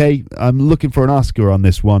 okay? I'm looking for an Oscar on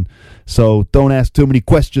this one, so don't ask too many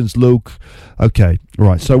questions, Luke. Okay,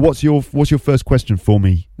 right, so what's your first question for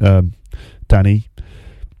me, Danny?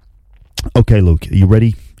 Okay, Luke, are you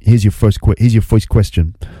ready? Here's your first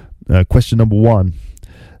question. Question number one.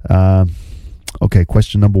 Okay,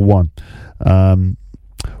 question number one.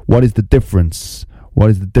 What is the difference? What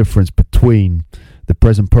is the difference between the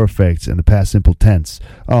present perfect and the past simple tense?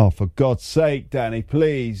 Oh, for God's sake, Danny,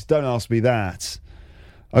 please don't ask me that.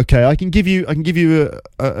 Okay, I can give you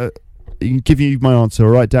my answer.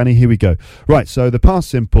 All right, Danny, here we go. Right, so the past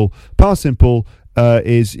simple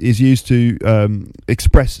is used to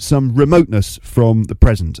express some remoteness from the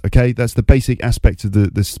present. Okay, that's the basic aspect of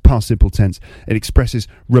this past simple tense. It expresses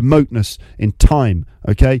remoteness in time.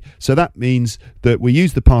 Okay, so that means that we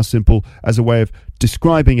use the past simple as a way of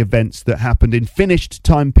describing events that happened in finished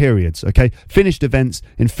time periods. Okay, finished events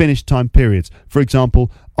in finished time periods. For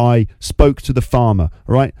example, I spoke to the farmer.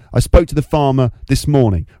 Right, I spoke to the farmer this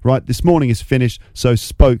morning. Right, this morning is finished, so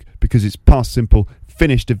spoke because it's past simple.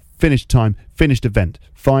 Finished time, finished event.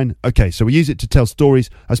 Fine. Okay, so we use it to tell stories.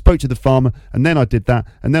 I spoke to the farmer, and then I did that,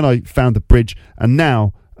 and then I found the bridge, and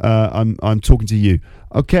now I'm talking to you.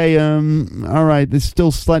 Okay. All right. It's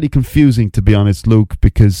still slightly confusing, to be honest, Luke,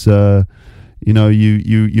 because you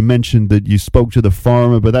mentioned that you spoke to the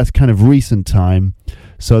farmer, but that's kind of recent time,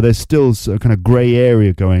 so there's still a kind of grey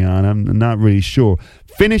area going on. I'm not really sure.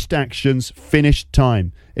 Finished actions, finished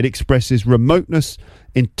time. It expresses remoteness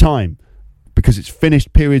in time, because it's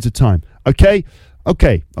finished periods of time. Okay.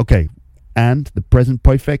 And the present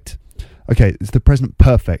perfect? Okay, it's the present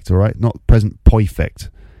perfect, all right? Not present perfect.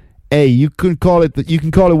 Hey, you can call it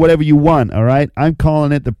whatever you want, all right? I'm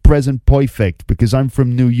calling it the present perfect because I'm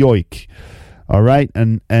from New York. All right?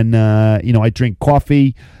 And I drink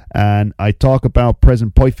coffee and I talk about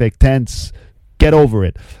present perfect tense. Get over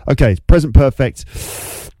it. Okay, present perfect.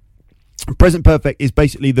 Present perfect is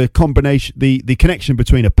basically the combination, the connection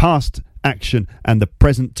between a past action and the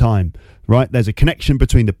present time, right? There's a connection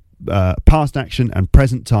between the past action and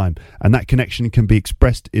present time, and that connection can be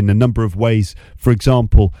expressed in a number of ways. For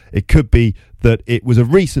example, it could be that it was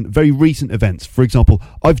very recent events. For example,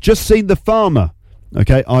 I've just seen the farmer.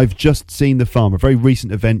 Okay, I've just seen the farmer. Very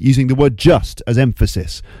recent event, using the word just as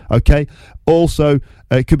emphasis. Okay, also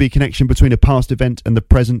it could be a connection between a past event and the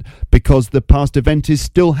present because the past event is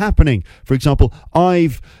still happening. For example,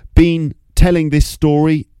 I've been telling this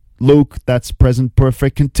story, Luke, that's present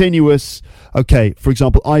perfect continuous. Okay, for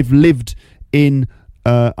example, I've lived in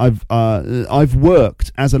I've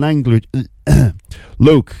worked as a language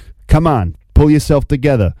Luke, come on, pull yourself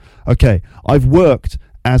together. Okay, I've worked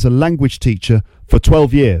as a language teacher for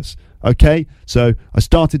 12 years. Okay, so I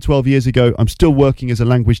started 12 years ago. I'm still working as a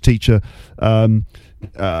language teacher. So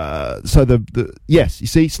yes, you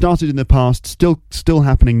see, started in the past, still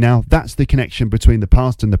happening now. That's the connection between the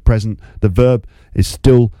past and the present. The verb is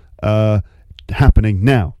still happening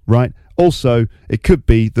now, right? Also, it could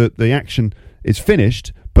be that the action is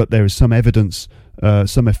finished, but there is some evidence,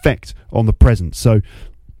 some effect on the present. So,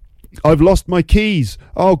 I've lost my keys.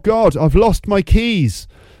 Oh God, I've lost my keys.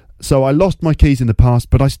 So I lost my keys in the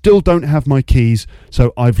past, but I still don't have my keys.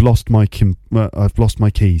 So I've lost my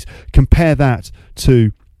keys. Compare that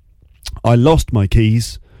to I lost my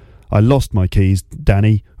keys. I lost my keys,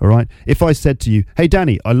 Danny. All right. If I said to you, "Hey,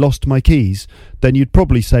 Danny, I lost my keys," then you'd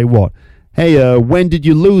probably say what? "Hey, when did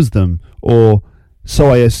you lose them?" Or,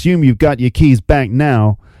 "So I assume you've got your keys back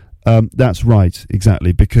now." That's right,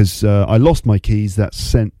 exactly, because I lost my keys.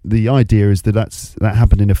 The idea is that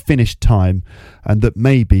happened in a finished time, and that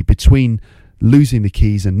maybe between losing the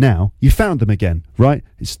keys and now you found them again, right?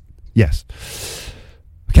 Yes.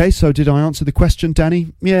 Okay, so did I answer the question,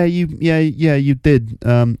 Danny? Yeah, you did.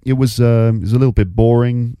 It was a little bit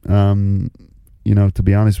boring, to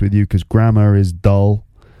be honest with you, because grammar is dull.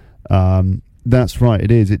 That's right,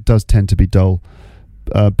 it is. It does tend to be dull.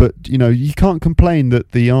 But, you can't complain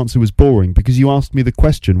that the answer was boring because you asked me the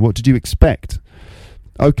question. What did you expect?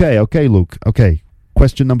 Okay, Luke. Okay,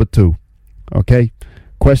 question number 2. Okay,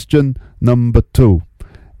 question number 2.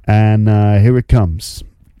 And here it comes.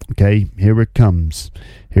 Okay, here it comes.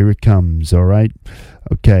 All right.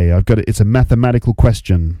 Okay, I've got it. It's a mathematical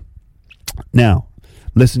question. Now,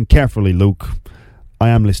 listen carefully, Luke. I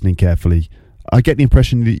am listening carefully. I get the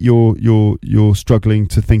impression that you're struggling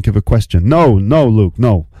to think of a question. No, Luke,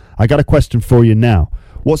 no. I got a question for you now.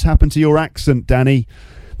 What's happened to your accent, Danny?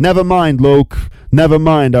 Never mind, Luke. Never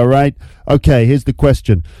mind, all right? Okay, here's the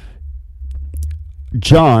question.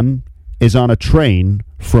 John is on a train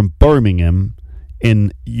from Birmingham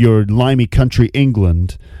in your limey country,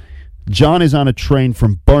 England. John is on a train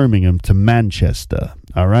from Birmingham to Manchester,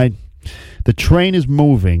 all right? The train is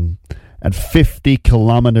moving at 50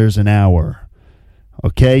 kilometers an hour,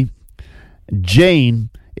 okay?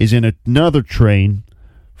 Jane is in another train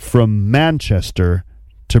from Manchester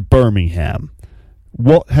to Birmingham.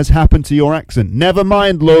 What has happened to your accent? Never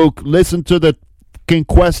mind, Luke. Listen to the fucking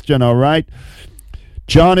question, all right?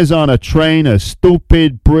 John is on a train, a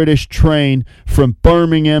stupid British train, from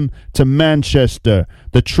Birmingham to Manchester.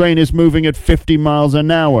 The train is moving at 50 miles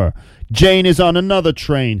an hour. Jane is on another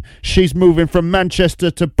train. She's moving from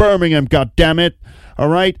Manchester to Birmingham, goddammit. All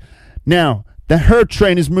right? Now, her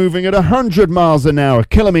train is moving at 100 miles an hour,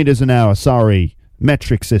 kilometers an hour, sorry,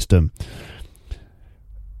 metric system.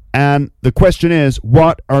 And the question is,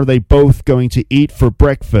 what are they both going to eat for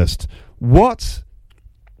breakfast? What?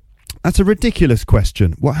 That's a ridiculous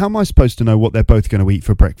question. How am I supposed to know what they're both going to eat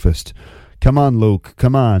for breakfast? Come on, Luke,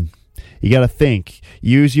 come on. You got to think.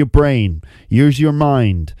 Use your brain. Use your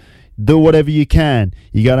mind. Do whatever you can.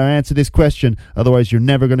 You got to answer this question. Otherwise, you're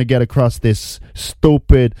never going to get across this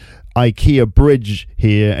stupid IKEA bridge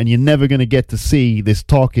here, and you're never going to get to see this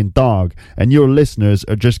talking dog, and your listeners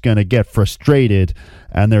are just going to get frustrated,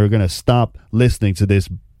 and they're going to stop listening to this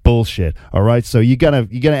bullshit. All right, so you gotta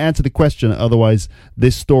answer the question, otherwise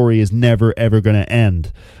this story is never ever going to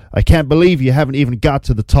end. I can't believe you haven't even got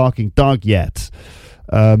to the talking dog yet.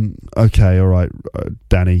 Okay, all right,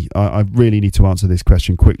 Danny, I really need to answer this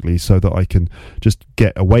question quickly so that I can just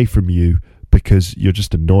get away from you, because you're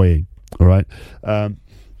just annoying. All right.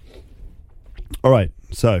 All right,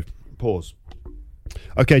 so pause.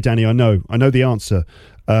 Okay, Danny, I know the answer.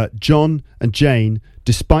 John and Jane,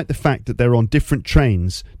 despite the fact that they're on different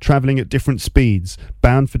trains, travelling at different speeds,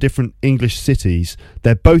 bound for different English cities,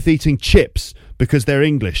 they're both eating chips because they're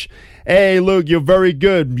English. Hey, look, you're very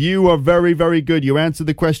good. You are very, very good. You answered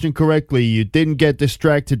the question correctly. You didn't get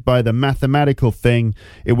distracted by the mathematical thing.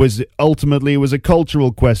 It was a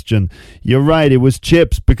cultural question. You're right, it was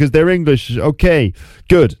chips because they're English. Okay,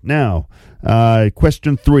 good. Now,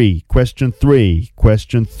 question three.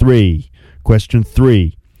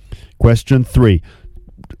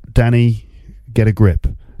 Danny, get a grip.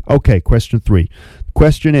 Okay, question 3.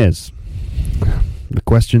 The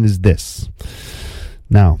question is this.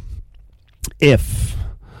 Now, if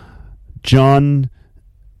John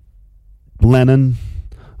Lennon,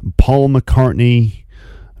 Paul McCartney,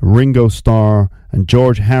 Ringo Starr, and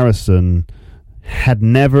George Harrison had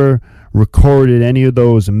never recorded any of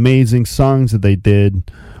those amazing songs that they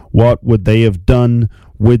did, what would they have done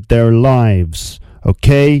with their lives?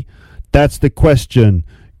 Okay? That's the question.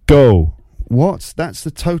 Go. What? That's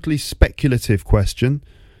a totally speculative question.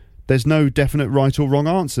 There's no definite right or wrong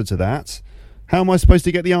answer to that. How am I supposed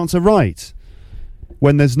to get the answer right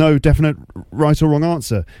when there's no definite right or wrong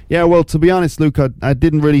answer? Yeah, well, to be honest, Luke, I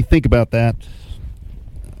didn't really think about that.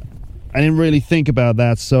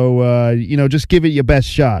 So, just give it your best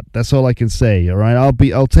shot. That's all I can say, all right?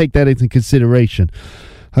 I'll take that into consideration.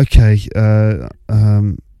 Okay,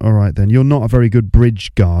 all right then. You're not a very good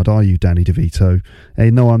bridge guard, are you, Danny DeVito? Hey,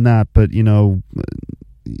 no, I'm not, but, I'm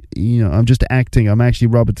just acting. I'm actually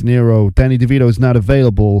Robert De Niro. Danny DeVito is not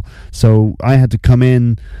available, so I had to come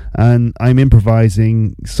in, and I'm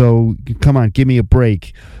improvising, so come on, give me a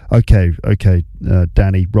break. Okay,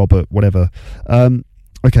 Danny, Robert, whatever.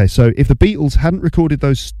 Okay, so if the Beatles hadn't recorded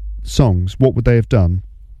those songs, what would they have done?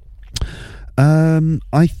 I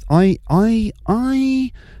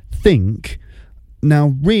think,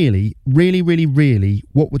 now really,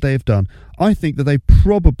 what would they have done? I think that they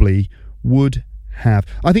probably would have.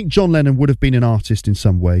 I think John Lennon would have been an artist in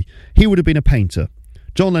some way. He would have been a painter.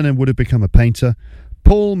 John Lennon would have become a painter.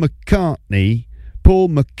 Paul McCartney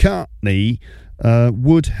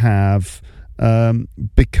would have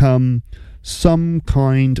become some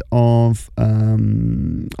kind of...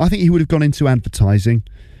 I think he would have gone into advertising.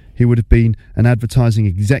 He would have been an advertising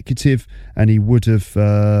executive, and he would have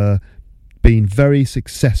been very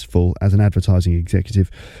successful as an advertising executive.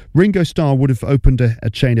 Ringo Starr would have opened a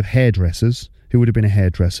chain of hairdressers. He would have been a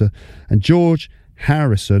hairdresser. And George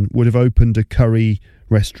Harrison would have opened a curry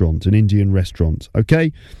restaurant, an Indian restaurant.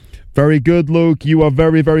 Okay? Very good, Luke. You are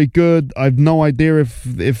very, very good. I've no idea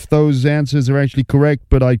if those answers are actually correct,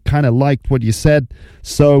 but I kind of liked what you said.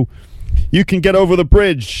 So you can get over the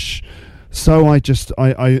bridge. So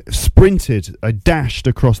I sprinted, I dashed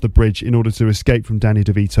across the bridge in order to escape from Danny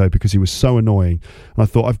DeVito because he was so annoying. And I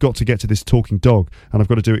thought, I've got to get to this talking dog, and I've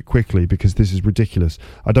got to do it quickly because this is ridiculous.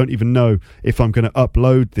 I don't even know if I'm going to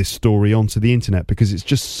upload this story onto the internet because it's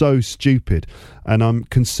just so stupid. And I'm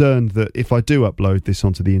concerned that if I do upload this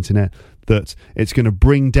onto the internet, that it's going to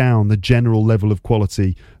bring down the general level of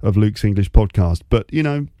quality of Luke's English Podcast. But, you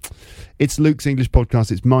know, it's Luke's English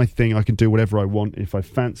Podcast. It's my thing. I can do whatever I want. If I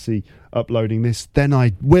fancy uploading this, then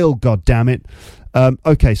I will, God damn it.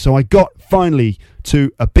 Okay, so I got finally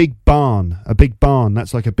to a big barn. A big barn.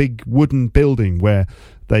 That's like a big wooden building where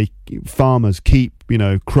farmers keep, you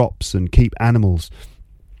know, crops and keep animals.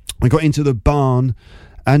 I got into the barn,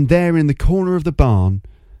 and there in the corner of the barn,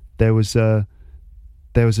 there was a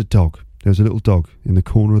dog. There was a little dog in the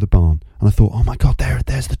corner of the barn. And I thought, oh my God,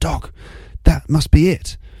 there's the dog. That must be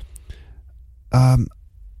it.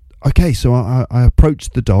 Okay, so I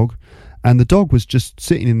approached the dog, and the dog was just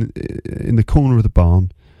sitting in the corner of the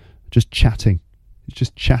barn, just chatting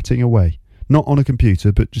away. Not on a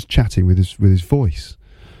computer, but just chatting with his voice.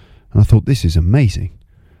 And I thought, this is amazing.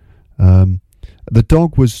 The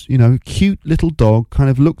dog was, you know, cute little dog,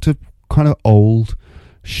 looked kind of old,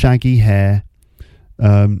 shaggy hair,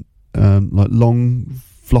 like long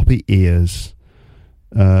floppy ears.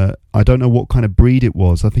 I don't know what kind of breed it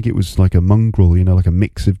was. I think it was like a mongrel, you know, like a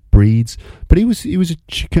mix of breeds. But he was a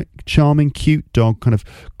charming, cute dog, kind of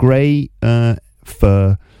grey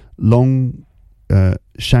fur, long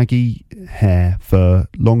shaggy hair, fur,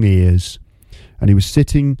 long ears. And he was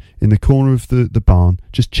sitting in the corner of the barn,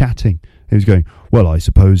 just chatting. He was going, well, I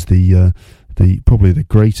suppose probably the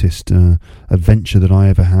greatest adventure that I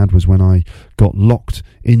ever had was when I got locked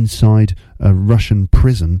inside a Russian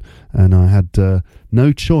prison, and I had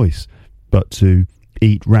no choice but to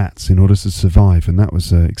eat rats in order to survive, and that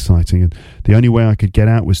was exciting. And the only way I could get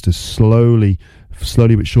out was to slowly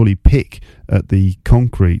but surely pick at the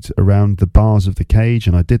concrete around the bars of the cage,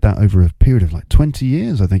 and I did that over a period of like 20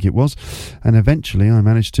 years, I think it was. And eventually I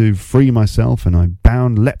managed to free myself, and I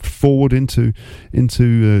leapt forward into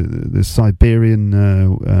the Siberian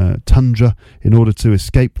tundra in order to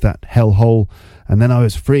escape that hellhole. And then I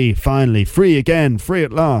was free, finally, free again, free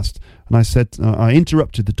at last. And I said, I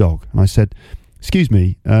interrupted the dog, and I said, excuse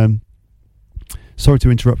me, sorry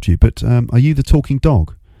to interrupt you, but are you the talking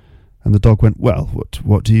dog? And the dog went, well,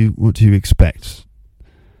 what do you expect?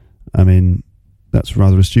 I mean, that's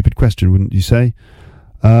rather a stupid question, wouldn't you say?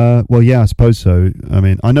 Well, yeah, I suppose so. I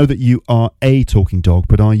mean, I know that you are a talking dog,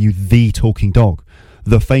 but are you the talking dog?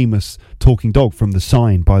 The famous talking dog from the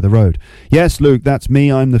sign by the road? Yes, Luke, that's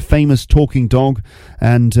me. I'm the famous talking dog.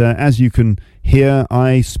 And as you can hear,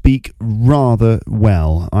 I speak rather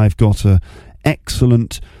well. I've got an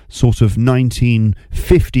excellent sort of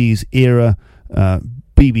 1950s era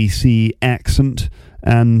BBC accent,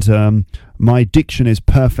 and my diction is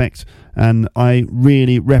perfect, and I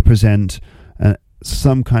really represent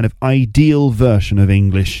some kind of ideal version of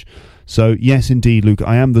English. So yes, indeed, Luke,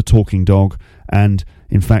 I am the talking dog, and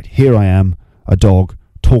in fact, here I am, a dog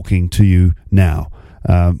talking to you now.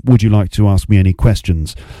 Would you like to ask me any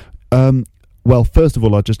questions? Well, first of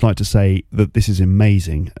all, I'd just like to say that this is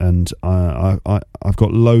amazing, and I've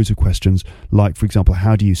got loads of questions, like, for example,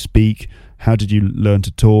 how do you speak? How did you learn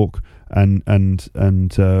to talk? And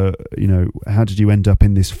you know, how did you end up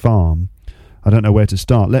in this farm? I don't know where to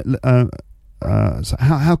start. So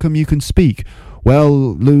how come you can speak? Well,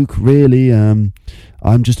 Luke, really, I'm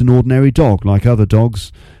just an ordinary dog, like other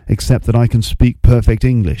dogs, except that I can speak perfect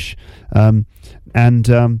English.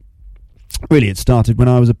 Really, it started when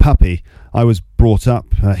I was a puppy. I was brought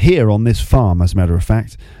up here on this farm, as a matter of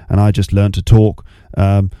fact, and I just learned to talk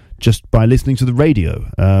just by listening to the radio.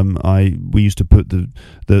 We used to put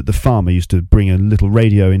the farmer used to bring a little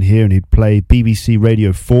radio in here, and he'd play BBC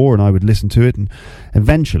Radio 4, and I would listen to it, and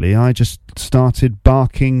eventually I just started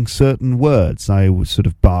barking certain words. I would sort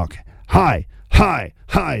of bark, hi, hi,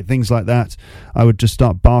 hi, things like that. I would just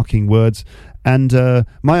start barking words. And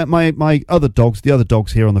my other dogs, the other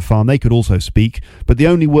dogs here on the farm, they could also speak, but the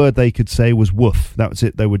only word they could say was woof. That was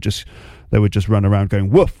it. They would just run around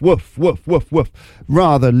going woof, woof, woof, woof, woof.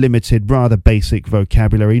 Rather limited, rather basic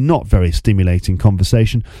vocabulary, not very stimulating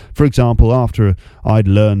conversation. For example, after I'd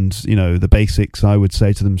learned, you know, the basics, I would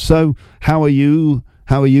say to them, so, how are you?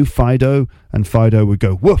 How are you, Fido? And Fido would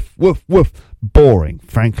go, woof, woof, woof. Boring,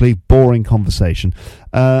 frankly, boring conversation.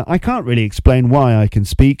 I can't really explain why I can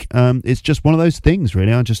speak. It's just one of those things,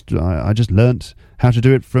 really. I just learnt how to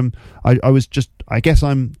do it from. I guess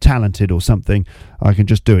I'm talented or something. I can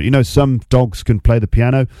just do it. You know, some dogs can play the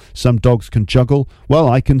piano, some dogs can juggle. Well,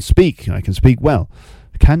 I can speak. I can speak well.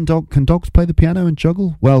 Can dogs play the piano and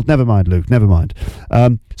juggle? Well, never mind, Luke, never mind.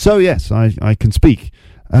 So yes, I can speak.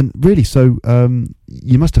 And really, so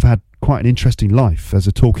you must have had quite an interesting life as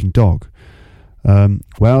a talking dog.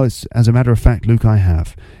 Well, as a matter of fact, Luke, I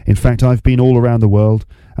have. In fact, I've been all around the world,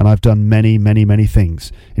 and I've done many, many, many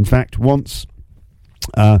things. In fact, once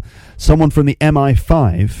someone from the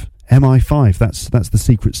MI5, that's the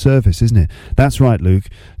Secret Service, isn't it? That's right, Luke.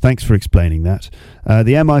 Thanks for explaining that.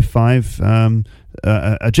 The MI5,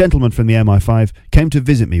 a gentleman from the MI5 came to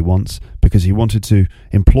visit me once because he wanted to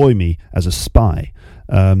employ me as a spy.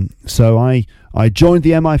 So I joined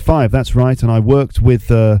the MI5, that's right, and I worked with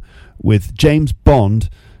James Bond.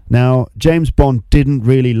 Now, James Bond didn't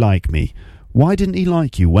really like me. Why didn't he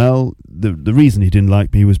like you? Well, the reason he didn't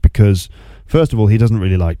like me was because, first of all, he doesn't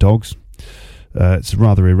really like dogs. It's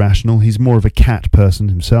rather irrational. He's more of a cat person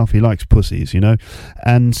himself. He likes pussies,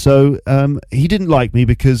 and so he didn't like me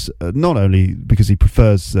because not only because he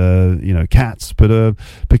prefers cats, but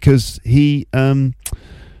because he's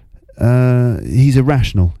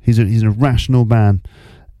irrational. He's an irrational man.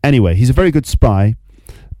 Anyway, he's a very good spy,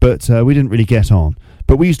 but we didn't really get on.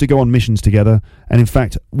 But we used to go on missions together, and in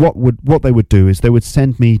fact, what they would do is they would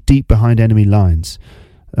send me deep behind enemy lines.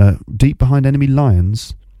 Deep behind enemy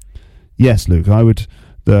lions. Yes, Luke,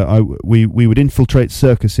 we would infiltrate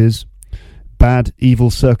circuses, bad,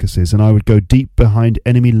 evil circuses, and I would go deep behind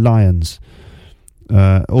enemy lions.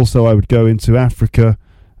 Also, I would go into Africa,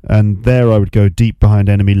 and there I would go deep behind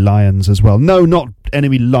enemy lions as well. No, not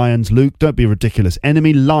enemy lions, Luke, don't be ridiculous.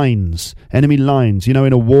 Enemy lines, in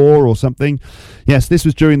a war or something. Yes, this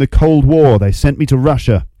was during the Cold War. They sent me to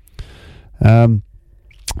Russia, and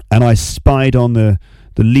I spied on the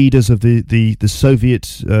leaders of the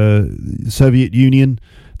Soviet Union.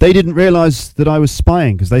 They didn't realize that I was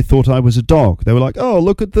spying because they thought I was a dog. They were like, "Oh,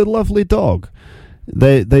 look at the lovely dog."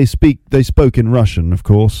 They spoke in Russian, of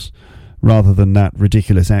course, rather than that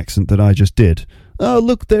ridiculous accent that I just did. Oh,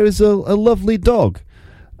 look, there is a lovely dog.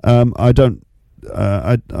 I don't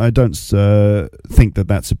think that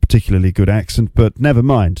that's a particularly good accent, but never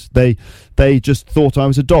mind. They just thought I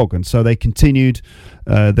was a dog, and so they continued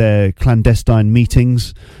their clandestine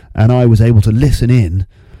meetings, and I was able to listen in,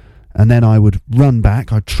 and then I would run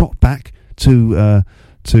back. I'd trot back to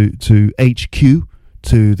HQ,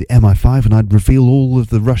 to the MI5, and I'd reveal all of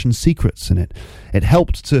the Russian secrets, and it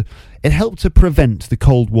helped to prevent the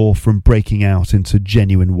Cold War from breaking out into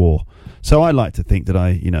genuine war. So I like to think that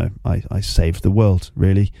I saved the world,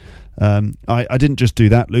 really. I didn't just do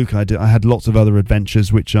that, Luke. I had lots of other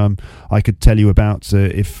adventures which I could tell you about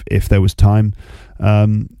if there was time.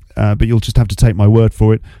 But you'll just have to take my word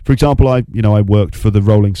for it. For example, I worked for the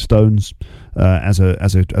Rolling Stones as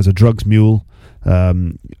a drugs mule.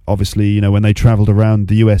 Obviously, when they travelled around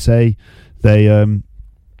the USA, they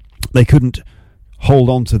couldn't hold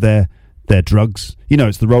on to their drugs.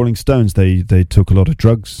 It's the Rolling Stones. They took a lot of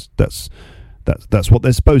drugs. That's what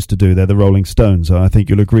they're supposed to do. They're the Rolling Stones. I think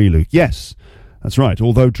you'll agree, Luke. Yes, that's right.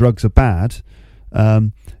 Although drugs are bad,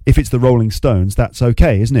 if it's the Rolling Stones, that's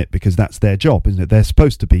okay, isn't it? Because that's their job, isn't it? They're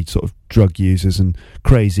supposed to be sort of drug users and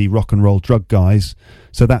crazy rock and roll drug guys.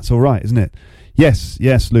 So that's all right, isn't it? Yes,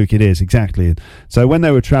 Luke, it is, exactly. So when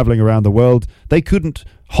they were travelling around the world, they couldn't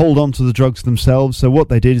hold on to the drugs themselves. So what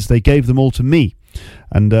they did is they gave them all to me.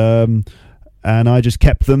 And I just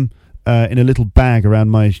kept them in a little bag around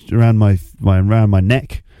my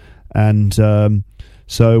neck, and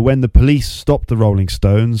so when the police stopped the Rolling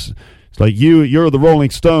Stones, it's like, you're the Rolling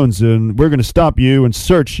Stones, and we're going to stop you and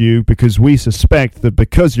search you because we suspect that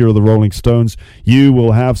because you're the Rolling Stones, you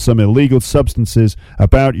will have some illegal substances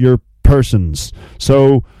about your persons.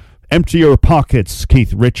 So empty your pockets,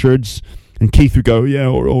 Keith Richards. And Keith would go, yeah,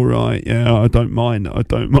 all right, yeah, I don't mind.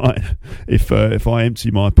 If I empty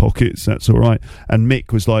my pockets, that's all right. And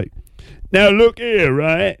Mick was like, now look here,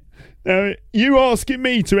 right? Now you asking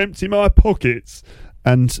me to empty my pockets.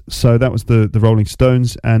 And so that was the Rolling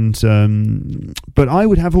Stones. And but I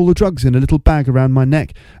would have all the drugs in a little bag around my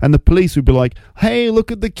neck. And the police would be like, hey,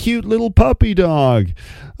 look at the cute little puppy dog.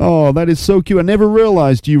 Oh, that is so cute. I never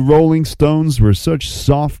realized you Rolling Stones were such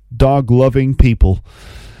soft, dog-loving people.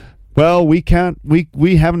 Well, we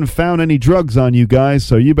haven't found any drugs on you guys,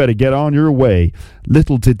 so you better get on your way.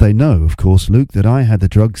 Little did they know, of course, Luke, that I had the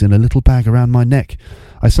drugs in a little bag around my neck.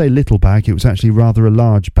 I say little bag, it was actually rather a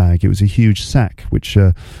large bag. It was a huge sack, which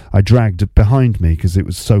I dragged behind me because it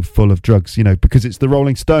was so full of drugs, because it's the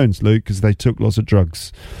Rolling Stones, Luke, because they took lots of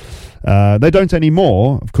drugs. They don't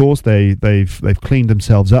anymore, of course. They've cleaned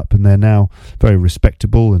themselves up, and they're now very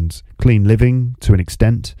respectable and clean living to an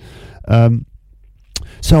extent.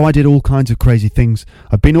 So I did all kinds of crazy things.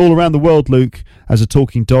 I've been all around the world, Luke, as a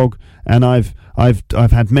talking dog, and I've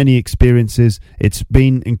had many experiences. It's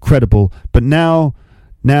been incredible. But now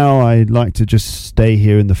I like to just stay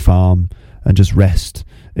here in the farm and just rest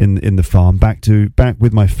in the farm. Back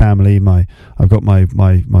with my family. I've got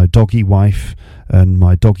my doggy wife and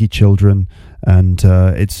my doggy children, and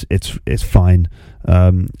it's fine.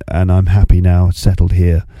 And I'm happy now, settled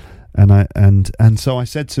here. And so I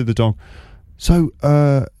said to the dog, so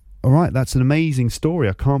all right, that's an amazing story.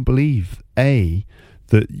 I can't believe A,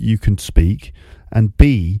 that you can speak, and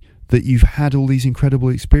B, that you've had all these incredible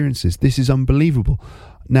experiences. This is unbelievable.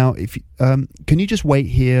 Now, if can you just wait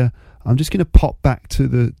here? I'm just going to pop back to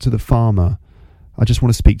the farmer. I just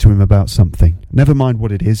want to speak to him about something. Never mind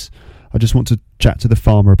what it is. I just want to chat to the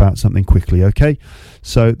farmer about something quickly, okay?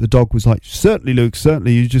 So the dog was like, certainly, Luke,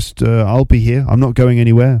 certainly. You just, I'll be here. I'm not going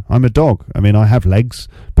anywhere. I'm a dog. I mean, I have legs,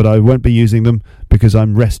 but I won't be using them because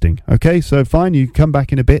I'm resting, okay? So fine, you come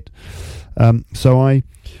back in a bit. So I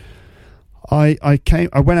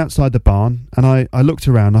went outside the barn and I looked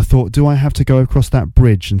around. I thought, do I have to go across that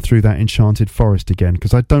bridge and through that enchanted forest again?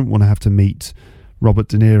 Because I don't want to have to meet Robert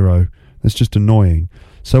De Niro. That's just annoying.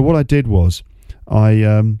 So what I did was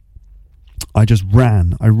I just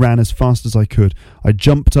ran. I ran as fast as I could. I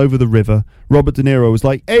jumped over the river. Robert De Niro was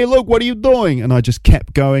like, hey, look, what are you doing? And I just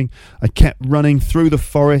kept going. I kept running through the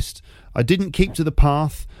forest. I didn't keep to the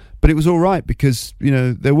path, but it was all right because,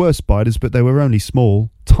 there were spiders, but they were only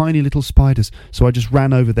small, tiny little spiders. So I just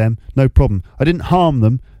ran over them, no problem. I didn't harm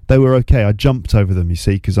them. They were okay. I jumped over them, you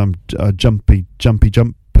see, because I'm a jumpy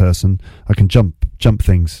person. I can jump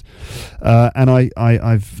things. And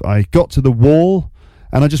I got to the wall.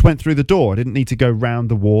 And I just went through the door. I didn't need to go round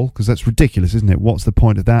the wall because that's ridiculous, isn't it? What's the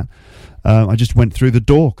point of that? I just went through the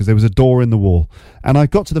door because there was a door in the wall. And I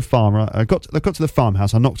got to the farmer. I got to the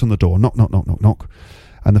farmhouse. I knocked on the door. Knock, knock, knock, knock, knock.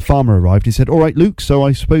 And the farmer arrived. He said, all right, Luke, so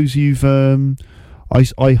I suppose you've...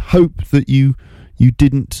 I hope that you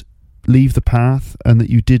didn't leave the path and that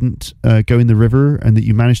you didn't go in the river and that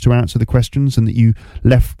you managed to answer the questions and that you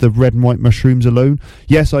left the red and white mushrooms alone.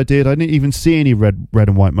 Yes, I did. I didn't even see any red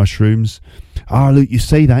and white mushrooms. Luke, you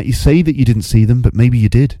say that. You say that you didn't see them, but maybe you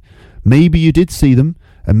did. Maybe you did see them,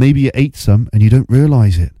 and maybe you ate some, and you don't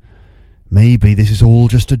realise it. Maybe this is all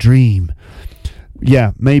just a dream.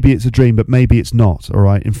 Yeah, maybe it's a dream, but maybe it's not, all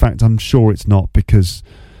right? In fact, I'm sure it's not because,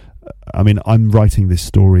 I'm writing this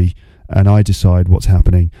story, and I decide what's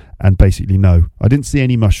happening, and basically, no. I didn't see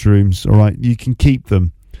any mushrooms, all right? You can keep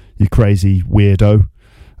them, you crazy weirdo.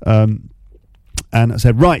 And I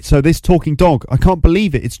said, right, so this talking dog, I can't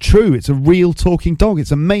believe it. It's true. It's a real talking dog.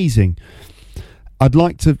 It's amazing. I'd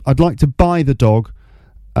like to buy the dog.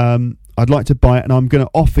 I'd like to buy it, and I'm going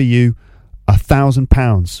to offer you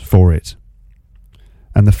 £1,000 for it.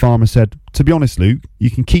 And the farmer said, to be honest, Luke,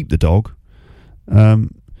 you can keep the dog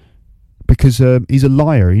because he's a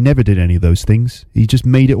liar. He never did any of those things. He just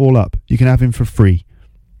made it all up. You can have him for free.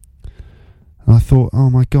 And I thought, oh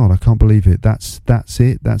my God, I can't believe it. That's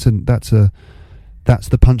it. That's the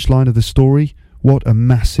punchline of the story. What a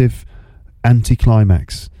massive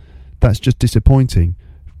anticlimax. That's just disappointing.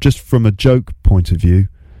 Just from a joke point of view.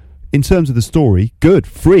 In terms of the story, good,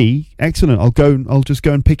 free, excellent. I'll just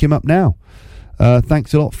go and pick him up now.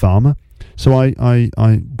 Thanks a lot, farmer. So I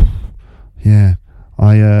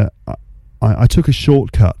took a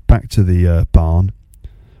shortcut back to the barn.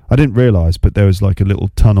 I didn't realise, but there was like a little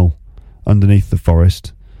tunnel underneath the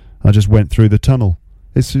forest. I just went through the tunnel.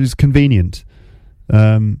 This is convenient.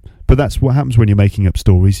 But that's what happens when you're making up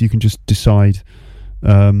stories. You can just decide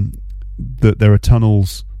that there are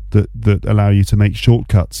tunnels that allow you to make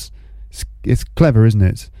shortcuts. It's clever, isn't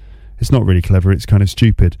it? It's not really clever. It's kind of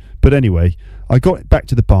stupid. But anyway, I got back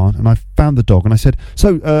to the barn and I found the dog and I said,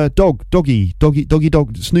 so, doggy,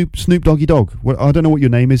 Snoop, doggy, dog. Well, I don't know what your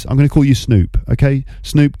name is. I'm going to call you Snoop, okay?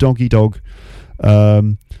 Snoop, doggy, dog.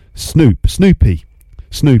 Snoopy,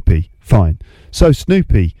 fine. So,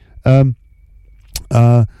 Snoopy, the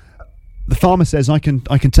farmer says, I can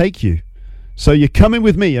take you. So you're coming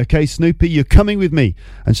with me, okay, Snoopy? You're coming with me.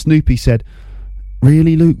 And Snoopy said,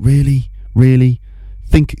 really, Luke? Really?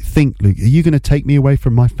 Think, Luke. Are you going to take me away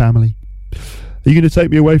from my family? Are you going to take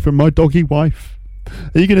me away from my doggy wife?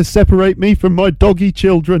 Are you going to separate me from my doggy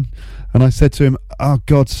children? And I said to him, oh,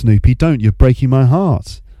 God, Snoopy, don't. You're breaking my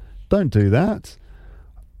heart. Don't do that.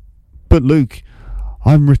 But, Luke,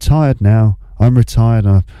 I'm retired now. I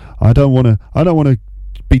don't want to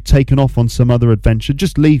be taken off on some other adventure.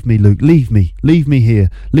 Just leave me, Luke. Leave me here.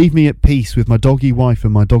 Leave me at peace with my doggy wife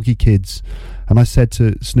and my doggy kids. And I said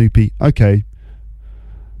to Snoopy, okay,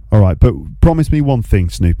 all right, but promise me one thing,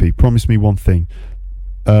 Snoopy. Promise me one thing.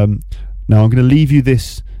 Now I'm going to leave you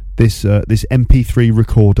this MP3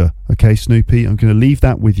 recorder, okay, Snoopy? I'm going to leave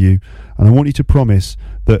that with you, and I want you to promise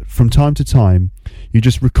that from time to time you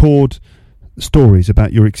just record stories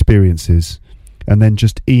about your experiences and then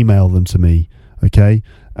just email them to me, okay?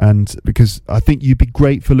 And because I think you'd be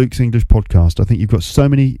great for Luke's English podcast. I think you've got so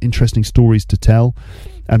many interesting stories to tell,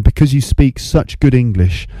 and because you speak such good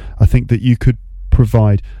English, I think that you could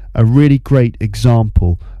provide a really great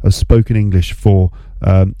example of spoken English for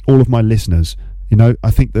all of my listeners. You know, I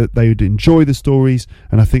think that they would enjoy the stories,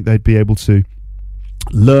 and I think they'd be able to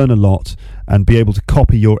learn a lot and be able to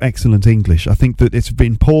copy your excellent English. I think that it's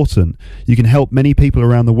important. You can help many people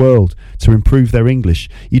around the world to improve their English.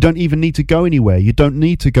 You don't even need to go anywhere. You don't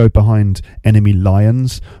need to go behind enemy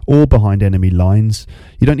lions or behind enemy lines.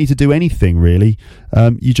 You don't need to do anything really.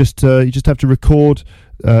 You just have to record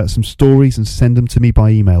some stories and send them to me by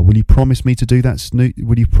email. Will you promise me to do that,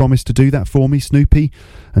 Will you promise to do that for me, Snoopy?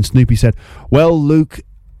 And Snoopy said, "Well, Luke,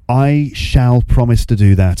 I shall promise to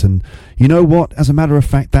do that." And you know what? As a matter of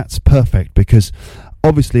fact, that's perfect, because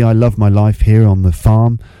obviously I love my life here on the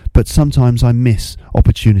farm, but sometimes I miss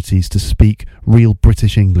opportunities to speak real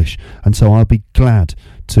British English, and so I'll be glad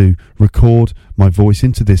to record my voice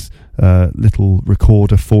into this little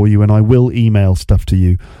recorder for you, and I will email stuff to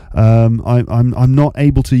you. I'm not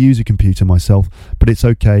able to use a computer myself, but it's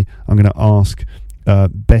okay. I'm going to ask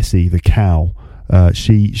Bessie the cow.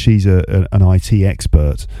 She's an IT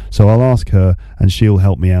expert, so I'll ask her and she'll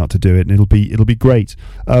help me out to do it, and it'll be great.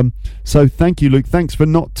 So thank you, Luke. Thanks for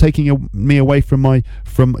not taking me away from my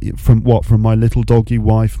little doggy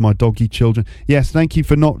wife, my doggy children. Yes, thank you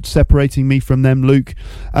for not separating me from them, Luke.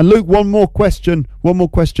 And Luke, one more question.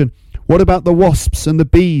 What about the wasps and the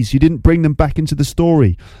bees? You didn't bring them back into the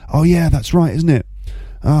story. Oh yeah, that's right, isn't it?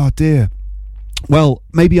 Oh dear. Well,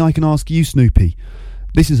 maybe I can ask you, Snoopy.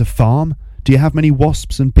 This is a farm. Do you have many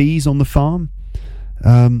wasps and bees on the farm?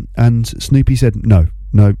 And Snoopy said, no,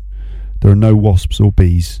 there are no wasps or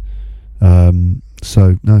bees.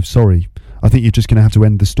 So, no, sorry. I think you're just going to have to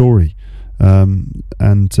end the story.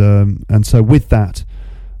 And so with that,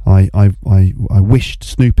 I wished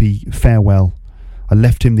Snoopy farewell. I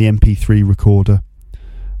left him the MP3 recorder,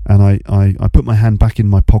 and I put my hand back in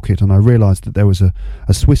my pocket, and I realised that there was a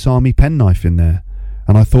Swiss Army penknife in there.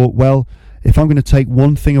 And I thought, well, if I'm going to take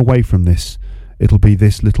one thing away from this, it'll be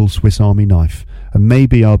this little Swiss Army knife, and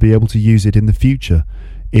maybe I'll be able to use it in the future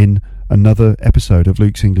in another episode of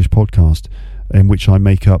Luke's English podcast, in which I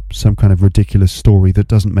make up some kind of ridiculous story that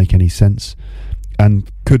doesn't make any sense and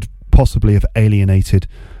could possibly have alienated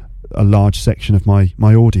a large section of my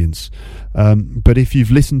audience. But if you've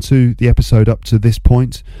listened to the episode up to this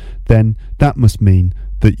point, then that must mean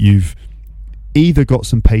that you've either got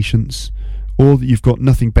some patience, or that you've got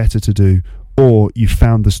nothing better to do, or you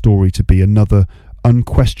found the story to be another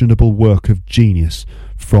unquestionable work of genius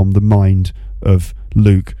from the mind of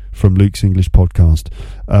Luke from Luke's English podcast.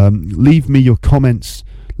 Leave me your comments,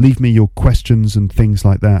 leave me your questions and things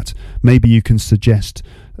like that. Maybe you can suggest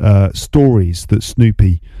stories that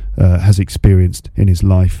Snoopy has experienced in his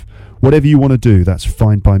life. Whatever you want to do, that's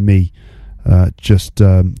fine by me.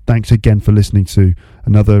 Thanks again for listening to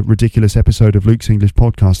another ridiculous episode of Luke's English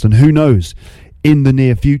podcast, and who knows, in the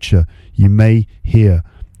near future you may hear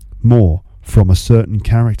more from a certain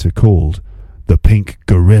character called the Pink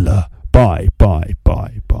Gorilla. Bye. A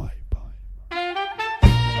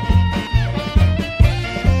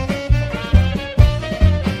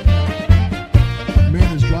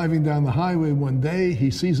man is driving down the highway one day. He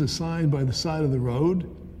sees a sign by the side of the road.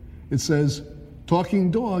 It says, "Talking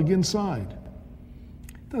dog inside."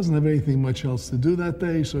 Doesn't have anything much else to do that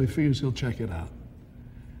day, so he figures he'll check it out.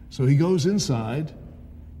 So he goes inside.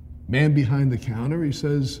 Man behind the counter, he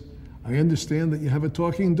says, "I understand that you have a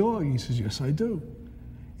talking dog." He says, "Yes, I do."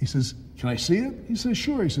 He says, "Can I see it?" He says,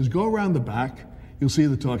 "Sure." He says, "Go around the back, you'll see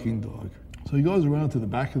the talking dog." So he goes around to the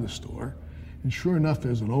back of the store, and sure enough,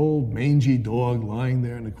 there's an old mangy dog lying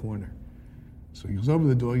there in the corner. So he goes over to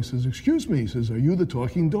the dog, he says, "Excuse me," he says, "are you the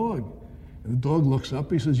talking dog?" And the dog looks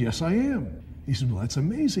up, he says, "Yes, I am." He says, "Well, that's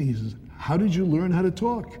amazing." He says, "How did you learn how to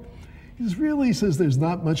talk?" He says, "Really," he says, "there's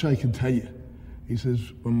not much I can tell you." He says,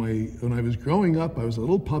 when I was growing up, I was a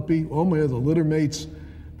little puppy. All my other litter mates,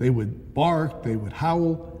 they would bark, they would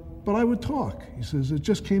howl, but I would talk. He says, it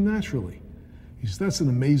just came naturally. He says, "That's an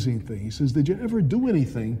amazing thing." He says, "Did you ever do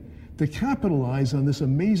anything to capitalize on this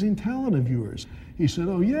amazing talent of yours?" He said,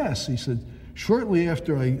 "Oh, yes." He said, "Shortly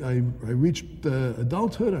after I reached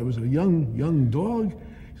adulthood, I was a young dog."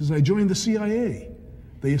 He says, "I joined the CIA.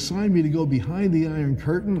 They assigned me to go behind the Iron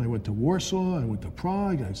Curtain. I went to Warsaw, I went to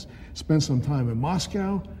Prague, I spent some time in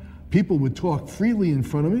Moscow. People would talk freely in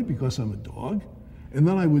front of me because I'm a dog. And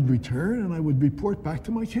then I would return and I would report back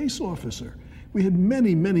to my case officer. We had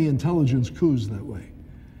many, many intelligence coups that way.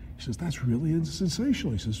 He says, that's really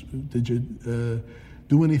sensational. He says, did you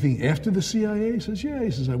do anything after the CIA? He says, yeah.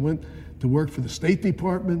 He says, I went to work for the State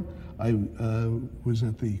Department. I was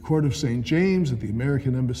at the Court of St. James at the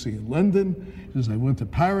American Embassy in London. He says, I went to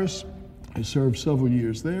Paris. I served several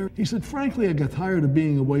years there. He said, frankly, I got tired of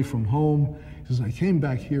being away from home. He says, I came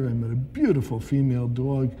back here. I met a beautiful female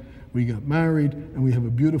dog. We got married, and we have a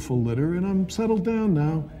beautiful litter, and I'm settled down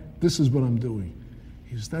now. This is what I'm doing.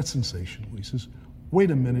 He says, that's sensational. He says,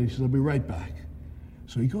 wait a minute. He says, I'll be right back.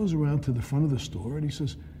 So he goes around to the front of the store, and he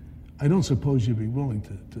says, I don't suppose you'd be willing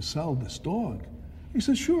to sell this dog. He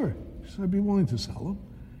says, sure. He says, I'd be willing to sell him.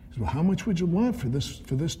 He says, well, how much would you want for this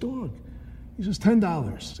dog? He says,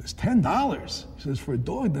 $10. He says, $10? He says, for a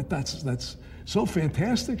dog, that's so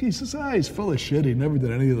fantastic. He says, he's full of shit. He never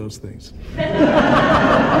did any of those things.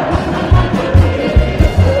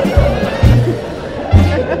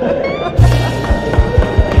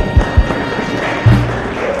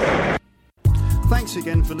 Thanks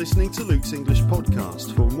again for listening to Luke's English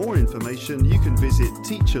Podcast. For more information, you can visit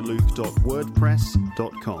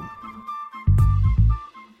teacherluke.wordpress.com.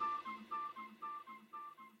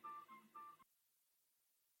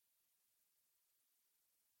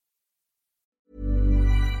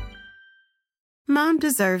 Mom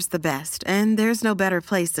deserves the best, and there's no better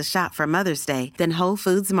place to shop for Mother's Day than Whole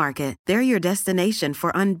Foods Market. They're your destination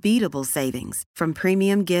for unbeatable savings, from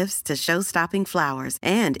premium gifts to show-stopping flowers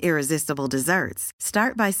and irresistible desserts.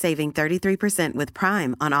 Start by saving 33% with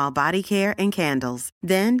Prime on all body care and candles.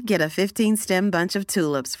 Then get a 15-stem bunch of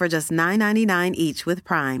tulips for just $9.99 each with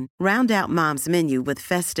Prime. Round out Mom's menu with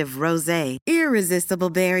festive rosé, irresistible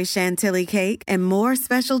berry chantilly cake, and more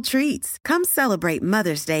special treats. Come celebrate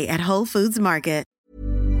Mother's Day at Whole Foods Market.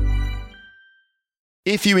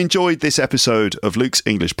 If you enjoyed this episode of Luke's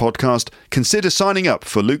English Podcast, consider signing up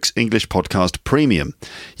for Luke's English Podcast Premium.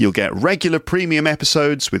 You'll get regular premium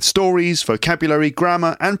episodes with stories, vocabulary,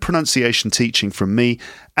 grammar and pronunciation teaching from me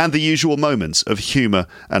and the usual moments of humour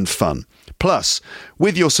and fun. Plus,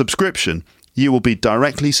 with your subscription, you will be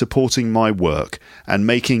directly supporting my work and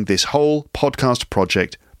making this whole podcast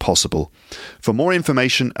project possible. For more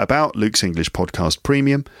information about Luke's English Podcast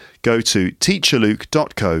Premium, go to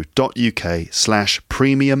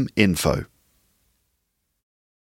teacherluke.co.uk/premium info.